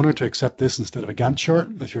system owner to accept this instead of a Gantt chart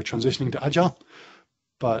if you're transitioning to Agile.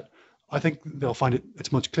 But I think they'll find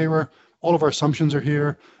it's much clearer. All of our assumptions are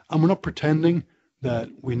here, and we're not pretending that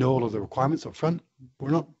we know all of the requirements up front.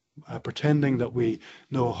 We're not pretending that we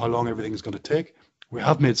know how long everything is going to take. We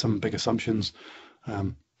have made some big assumptions,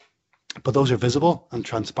 but those are visible and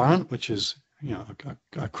transparent, which is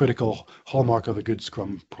a critical hallmark of a good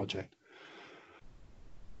Scrum project.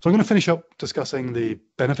 So I'm going to finish up discussing the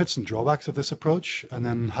benefits and drawbacks of this approach, and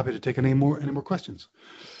then happy to take any more questions.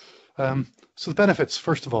 So the benefits,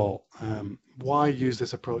 first of all, why use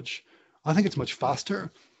this approach? I think it's much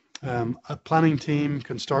faster. A planning team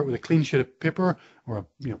can start with a clean sheet of paper or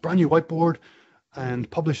a brand new whiteboard and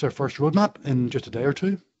publish their first roadmap in just a day or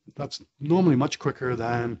two. That's normally much quicker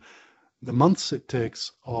than the months it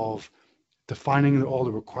takes of defining all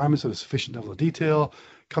the requirements at a sufficient level of detail,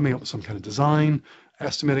 coming up with some kind of design,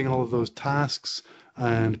 estimating all of those tasks,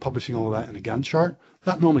 and publishing all of that in a Gantt chart.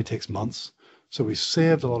 That normally takes months. So we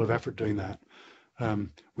saved a lot of effort doing that.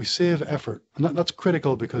 We save effort, and that's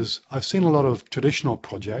critical, because I've seen a lot of traditional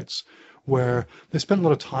projects where they spend a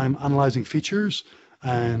lot of time analyzing features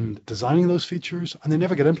and designing those features, and they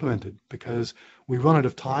never get implemented because we run out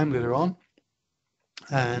of time later on,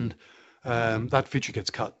 and that feature gets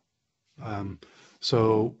cut.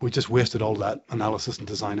 So we just wasted all that analysis and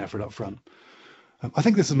design effort up front. I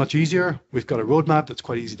think this is much easier. We've got a roadmap that's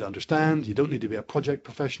quite easy to understand. You don't need to be a project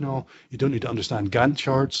professional. You don't need to understand Gantt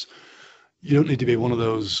charts. You don't need to be one of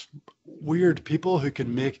those weird people who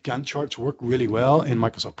can make Gantt charts work really well in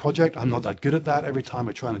Microsoft Project. I'm not that good at that. Every time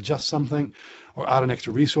I try and adjust something or add an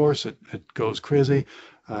extra resource, it goes crazy.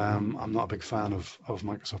 I'm not a big fan of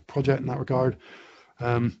Microsoft Project in that regard.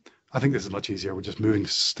 I think this is much easier. We're just moving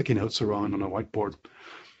sticky notes around on a whiteboard.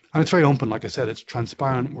 And it's very open. Like I said, it's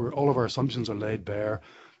transparent, where all of our assumptions are laid bare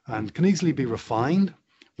and can easily be refined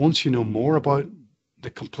once you know more about the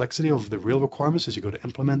complexity of the real requirements as you go to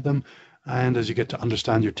implement them, and as you get to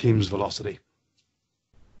understand your team's velocity.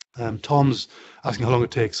 Tom's asking how long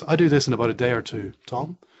it takes. I do this in about a day or two,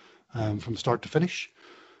 Tom, from start to finish.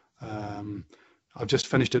 I've just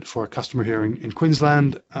finished it for a customer here in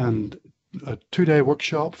Queensland, and a 2-day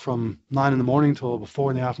workshop from 9 in the morning till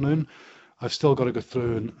 4 in the afternoon. I've still got to go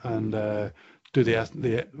through and do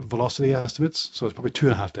the velocity estimates, so it's probably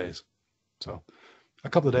 2.5 days. So a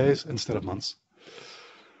couple of days instead of months.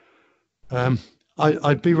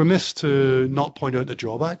 I'd be remiss to not point out the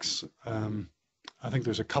drawbacks. I think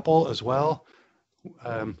there's a couple as well.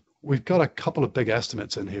 We've got a couple of big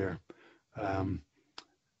estimates in here.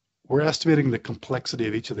 We're estimating the complexity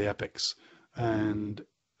of each of the epics, and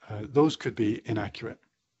those could be inaccurate.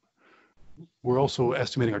 We're also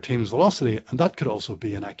estimating our team's velocity, and that could also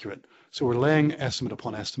be inaccurate. So we're laying estimate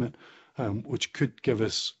upon estimate, which could give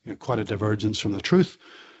us quite a divergence from the truth.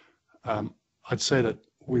 I'd say that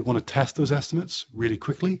we want to test those estimates really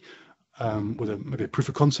quickly with maybe a proof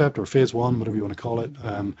of concept or phase one, whatever you want to call it,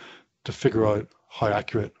 to figure out how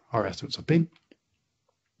accurate our estimates have been.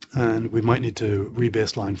 And we might need to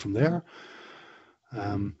re-baseline from there.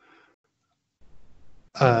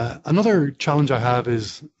 Another challenge I have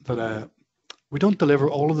is that we don't deliver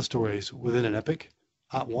all of the stories within an epic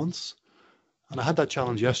at once. And I had that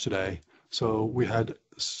challenge yesterday. So we had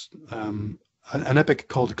an epic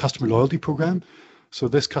called the Customer Loyalty Program. So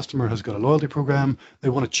this customer has got a loyalty program. They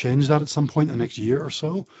want to change that at some point in the next year or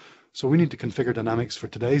so. So we need to configure dynamics for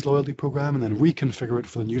today's loyalty program and then reconfigure it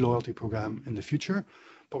for the new loyalty program in the future.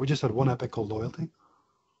 But we just had one epic called loyalty.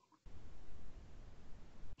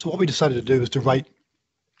 So what we decided to do is to write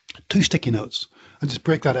 2 sticky notes and just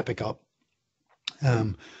break that epic up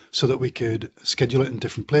so that we could schedule it in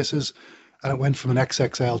different places. And it went from an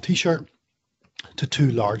XXL t-shirt to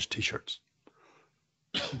 2 large t-shirts.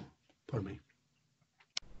 Pardon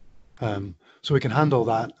me. So we can handle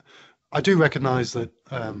that. I do recognize that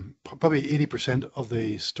probably 80% of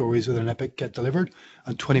the stories within Epic get delivered,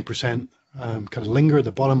 and 20% kind of linger at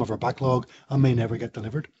the bottom of our backlog and may never get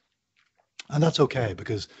delivered. And that's okay,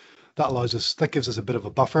 because that gives us a bit of a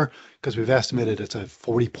buffer, because we've estimated it's a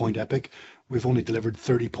 40-point epic. We've only delivered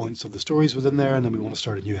 30 points of the stories within there, and then we want to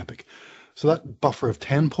start a new epic. So that buffer of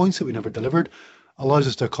 10 points that we never delivered allows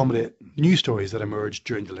us to accommodate new stories that emerge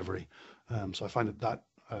during delivery. So I find that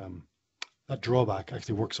drawback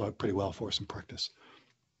actually works out pretty well for us in practice.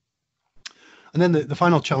 And then the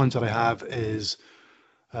final challenge that I have is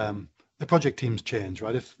the project teams change,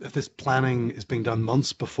 right? If this planning is being done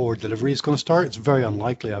months before delivery is going to start, it's very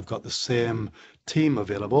unlikely I've got the same team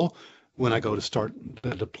available when I go to start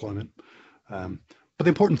the deployment. But the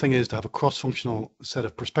important thing is to have a cross-functional set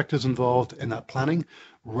of perspectives involved in that planning,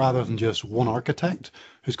 rather than just one architect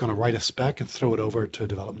who's going to write a spec and throw it over to a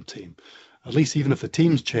development team. At least even if the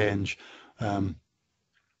teams change,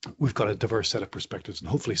 we've got a diverse set of perspectives, and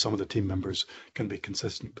hopefully some of the team members can be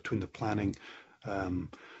consistent between the planning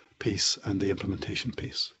piece and the implementation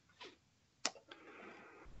piece.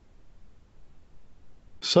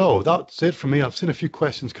 So that's it for me. I've seen a few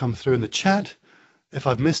questions come through in the chat. If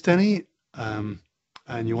I've missed any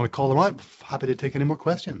and you want to call them out, happy to take any more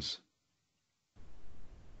questions.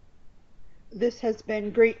 This has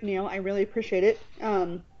been great, Neil. I really appreciate it.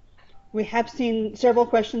 We have seen several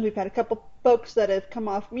questions. We've had a couple folks that have come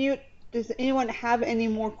off mute. Does anyone have any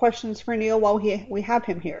more questions for Neil while we have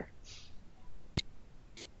him here?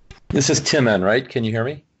 This is Tim N, right? Can you hear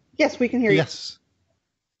me? Yes, we can hear you. Yes.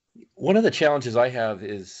 One of the challenges I have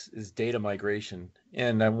is data migration,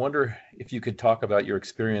 and I wonder if you could talk about your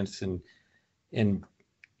experience in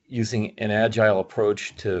using an agile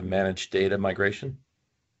approach to manage data migration.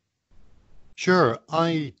 Sure.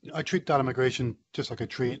 I treat data migration just like I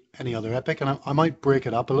treat any other epic, and I might break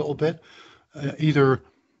it up a little bit. So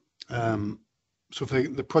for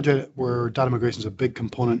the project where data migration is a big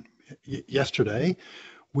component, yesterday,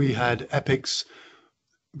 we had epics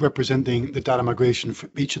representing the data migration for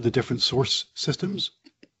each of the different source systems.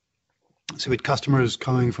 So we had customers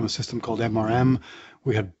coming from a system called MRM.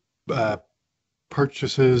 We had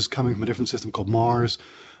purchases coming from a different system called Mars.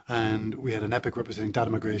 And we had an epic representing data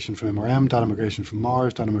migration from MRM, data migration from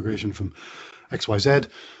Mars, data migration from XYZ.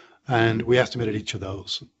 And we estimated each of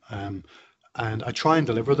those. And I try and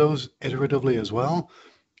deliver those iteratively as well.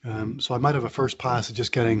 So I might have a first pass at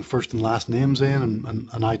just getting first and last names in and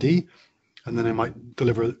an ID. And then I might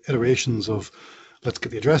deliver iterations of, let's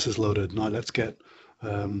get the addresses loaded. Now let's get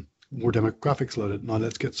more demographics loaded. Now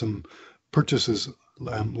let's get some purchases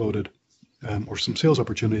loaded, or some sales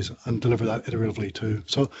opportunities, and deliver that iteratively too.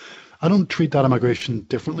 So I don't treat data migration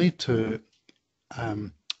differently to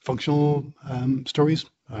functional stories.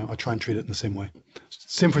 I try and treat it in the same way.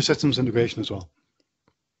 Same for systems integration as well.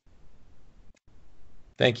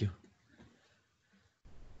 Thank you.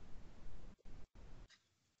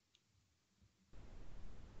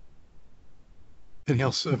 Anything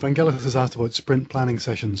else? Vangelis has asked about sprint planning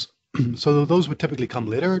sessions. So those would typically come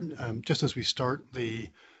later, just as we start the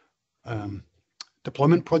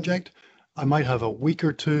deployment project. I might have a week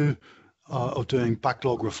or two of doing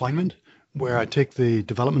backlog refinement, where I take the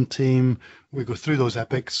development team, we go through those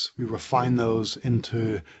epics, we refine those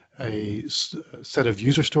into a set of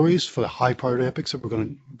user stories for the high priority epics that we're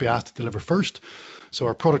going to be asked to deliver first. So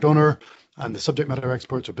our product owner and the subject matter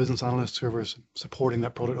experts or business analysts, whoever's supporting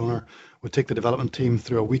that product owner, would take the development team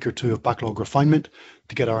through a week or two of backlog refinement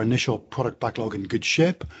to get our initial product backlog in good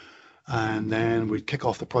shape. And then we'd kick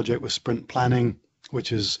off the project with sprint planning,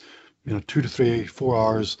 which is 2 to 3, 4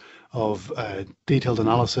 hours of detailed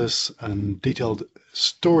analysis and detailed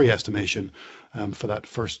story estimation for that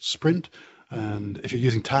first sprint. And if you're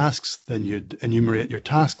using tasks, then you'd enumerate your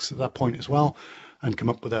tasks at that point as well, and come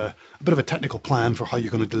up with a bit of a technical plan for how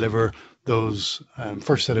you're going to deliver those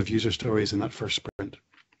first set of user stories in that first sprint.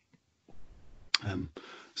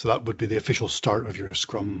 So that would be the official start of your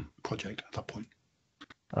Scrum project at that point.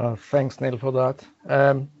 Thanks, Neil, for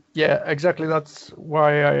that. Yeah, exactly. That's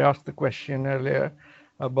why I asked the question earlier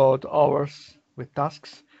about hours with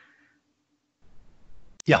tasks.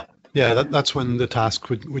 Yeah, that's when the task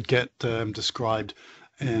would get described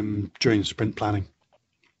during sprint planning.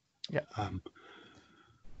 Yeah.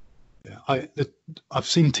 I've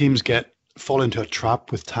seen teams fall into a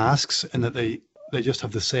trap with tasks, in that they just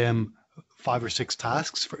have the same 5 or 6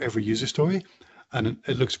 tasks for every user story, and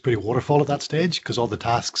it looks pretty waterfall at that stage, because all the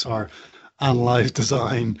tasks are analyze,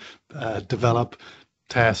 design, develop,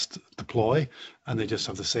 test, deploy, and they just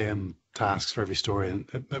have the same tasks for every story, and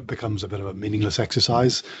it becomes a bit of a meaningless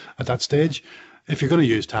exercise at that stage. If you're going to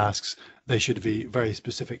use tasks, they should be very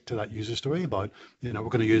specific to that user story about, we're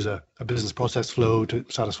going to use a business process flow to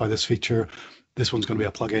satisfy this feature. This one's going to be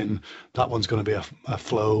a plugin. That one's going to be a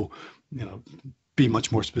flow. Be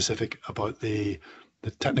much more specific about the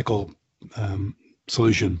technical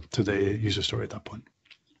solution to the user story at that point.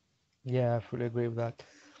 Yeah, I fully agree with that.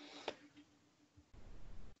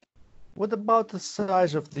 What about the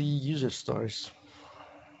size of the user stories?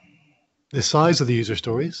 The size of the user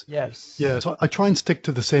stories? Yes. Yeah, so I try and stick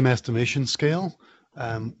to the same estimation scale.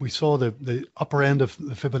 We saw the upper end of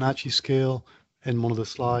the Fibonacci scale in one of the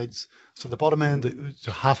slides. So the bottom end, it's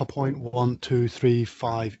a half a point, 1, 2, 3,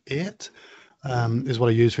 5, 8 is what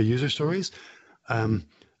I use for user stories.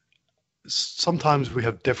 Sometimes we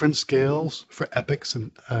have different scales for epics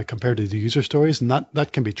and compared to the user stories, and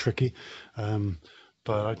that can be tricky.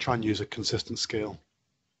 But I try and use a consistent scale.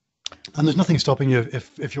 And there's nothing stopping you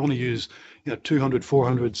if you want to use 200,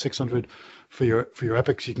 400, 600 for your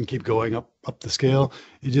epics. You can keep going up the scale.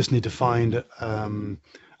 You just need to find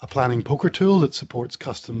a planning poker tool that supports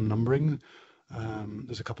custom numbering.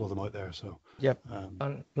 There's a couple of them out there. So yep,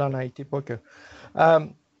 Plan IT poker.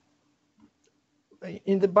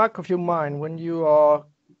 In the back of your mind, when you are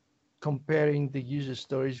comparing the user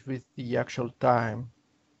stories with the actual time,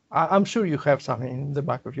 I'm sure you have something in the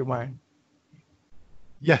back of your mind.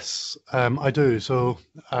 Yes, I do. So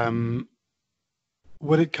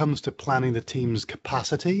when it comes to planning the team's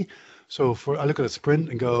capacity, so I look at a sprint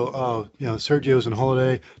and go, oh, Sergio's on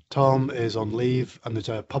holiday, Tom is on leave, and there's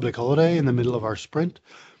a public holiday in the middle of our sprint.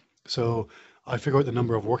 So I figure out the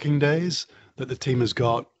number of working days that the team has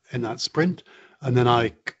got in that sprint, and then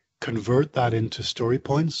I convert that into story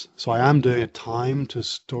points. So I am doing a time to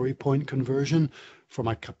story point conversion for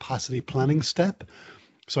my capacity planning step.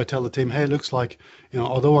 So I tell the team, hey, it looks like,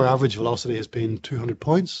 although our average velocity has been 200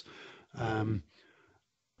 points,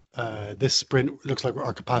 this sprint looks like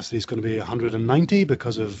our capacity is going to be 190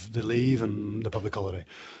 because of the leave and the public holiday.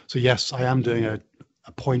 So yes, I am doing a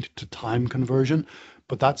point to time conversion,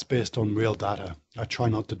 but that's based on real data. I try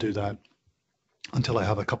not to do that until I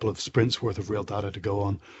have a couple of sprints worth of real data to go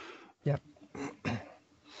on. Yeah.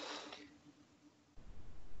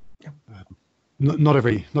 Not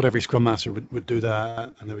every Scrum Master would do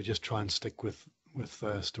that, and they would just try and stick with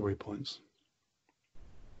story points.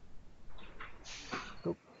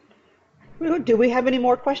 Do we have any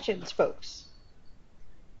more questions, folks?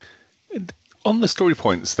 On the story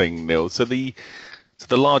points thing, Neil. So the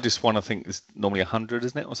largest one I think is normally 100,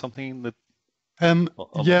 isn't it, or something?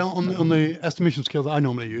 Yeah, on the estimation scale that I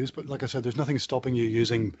normally use, but like I said, there's nothing stopping you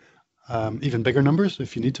using even bigger numbers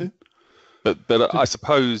if you need to. But I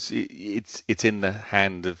suppose it's in the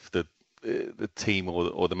hand of the team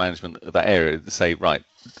or the management of that area to say, right,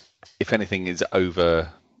 if anything is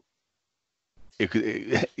over,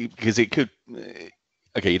 because it could.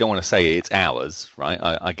 Okay, you don't want to say it's hours, right?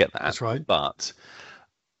 I get that. That's right. But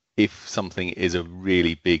if something is a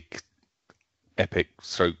really big, epic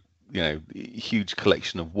stroke, huge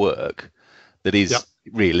collection of work that is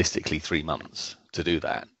realistically 3 months to do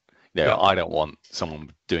that. I don't want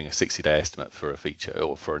someone doing a 60-day estimate for a feature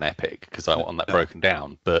or for an epic because I want that broken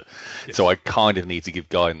down. But so I kind of need to give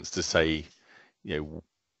guidance to say,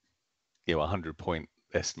 100-point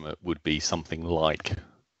estimate would be something like,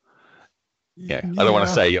 I don't want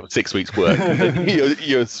to say 6 weeks work.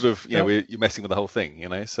 You're sort of, you're messing with the whole thing,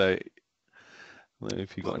 So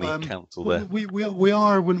if you've got any counsel there, we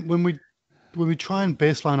are when we try and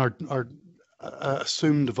baseline our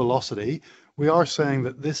assumed velocity. We are saying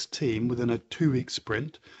that this team within a 2-week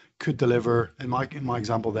sprint could deliver, in my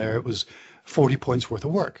example there, it was 40 points worth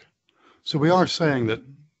of work. So we are saying that,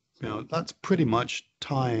 that's pretty much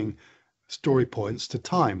tying story points to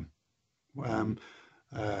time.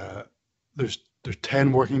 There's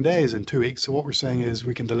 10 working days in 2 weeks. So what we're saying is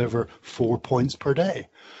we can deliver 4 points per day.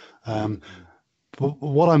 But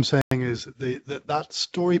what I'm saying is that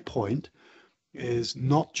story point is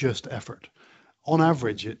not just effort. On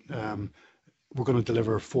average, we're going to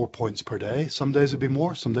deliver 4 points per day. Some days it'll be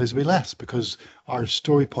more, some days it'll be less, because our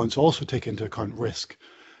story points also take into account risk.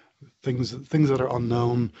 Things that are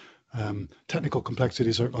unknown, technical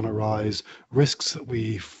complexities are on a rise, risks that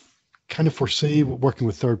we kind of foresee working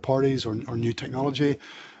with third parties or new technology.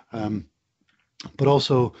 But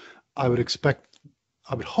also, I would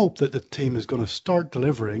hope that the team is going to start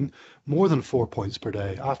delivering more than 4 points per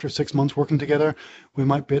day. After 6 months working together, we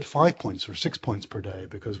might be at 5 points or 6 points per day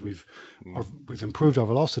because we've improved our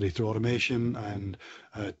velocity through automation and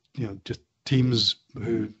just teams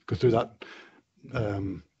who go through that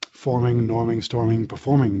forming, norming, storming,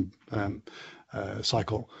 performing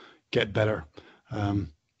cycle get better.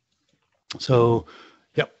 So,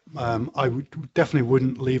 yep, I definitely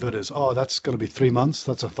wouldn't leave it as, oh, that's going to be 3 months,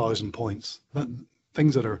 that's 1,000 points.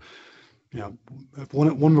 Things that are, if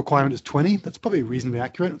one requirement is 20, that's probably reasonably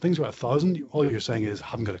accurate. Things are at 1,000, all you're saying is,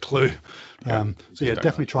 haven't got a clue. So yeah,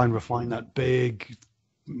 definitely try and refine that big,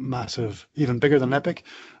 massive, even bigger than Epic,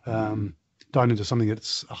 down into something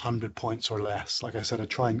that's 100 points or less. Like I said, I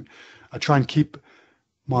try and keep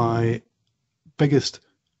my biggest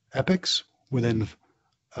epics within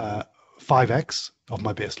 5x of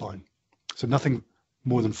my baseline. So nothing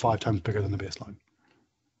more than 5 times bigger than the baseline.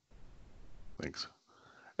 Thanks.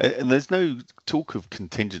 And there's no talk of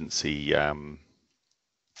contingency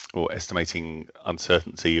or estimating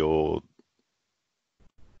uncertainty or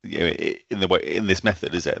in this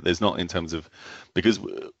method, is it? There's not, in terms of, because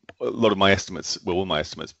a lot of my estimates, well, all my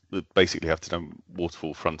estimates basically have to do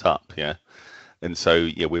waterfall front up, yeah. And so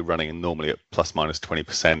yeah, we're running normally at plus minus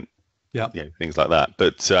 20%, yeah, things like that.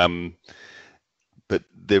 But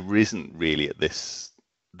there isn't really at this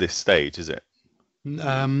stage, is it?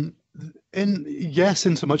 Yes,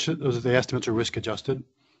 in so much as the estimates are risk adjusted.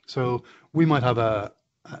 So we might have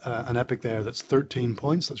an epic there that's 13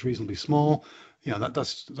 points. That's reasonably small.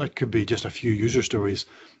 That could be just a few user stories,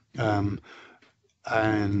 and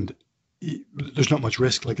there's not much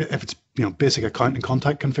risk. Like if it's basic account and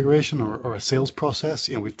contact configuration or a sales process,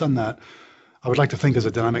 we've done that. I would like to think as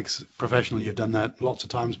a Dynamics professional, you've done that lots of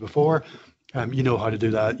times before. You know how to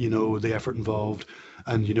do that. You know the effort involved,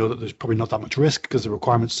 and you know that there's probably not that much risk because the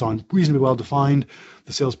requirements sound reasonably well defined.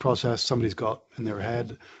 The sales process somebody's got in their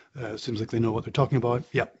head. Seems like they know what they're talking about.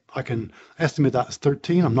 Yep, I can estimate that as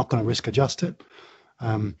 13. I'm not going to risk adjust it.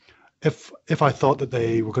 If I thought that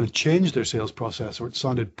they were going to change their sales process or it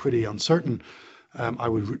sounded pretty uncertain, I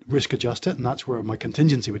would risk adjust it, and that's where my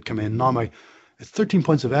contingency would come in. Now it's 13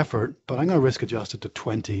 points of effort, but I'm going to risk adjust it to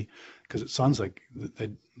 20 because it sounds like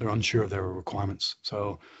they're unsure of their requirements.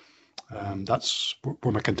 So that's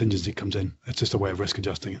where my contingency comes in. It's just a way of risk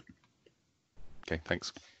adjusting it. Okay,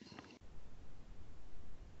 thanks.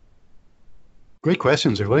 Great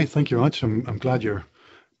questions, everybody. Thank you very much. I'm glad you're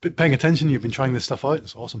paying attention. You've been trying this stuff out.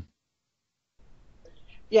 It's awesome.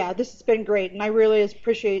 Yeah, this has been great, and I really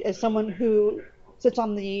appreciate, as someone who sits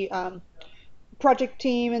on the project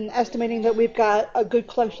team and estimating, that we've got a good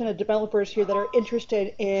collection of developers here that are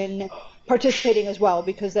interested in participating as well,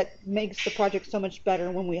 because that makes the project so much better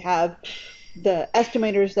when we have the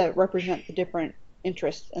estimators that represent the different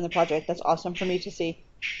interests in the project. That's awesome for me to see.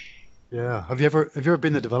 Yeah. Have you ever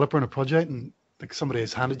been the developer in a project and like somebody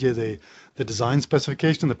has handed you the design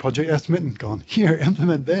specification and the project estimate and gone, here,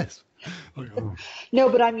 implement this? Like, oh. No,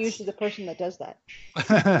 but I'm usually the person that does that.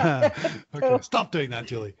 Okay, stop doing that,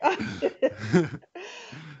 Julie.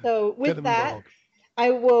 So with that, I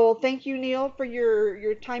will thank you, Neil, for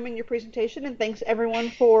your time and your presentation, and thanks everyone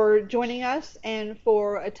for joining us and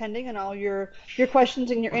for attending and all your questions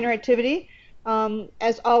and your interactivity.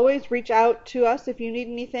 As always, reach out to us if you need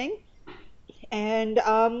anything. And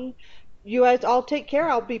you guys all take care.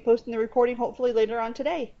 I'll be posting the recording hopefully later on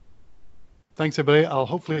today. Thanks, everybody. I'll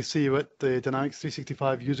hopefully see you at the Dynamics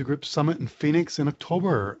 365 User Group Summit in Phoenix in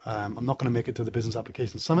October. I'm not going to make it to the Business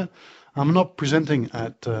Application Summit. I'm not presenting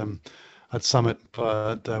at Summit,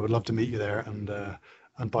 but I would love to meet you there and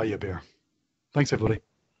buy you a beer. Thanks, everybody.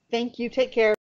 Thank you. Take care.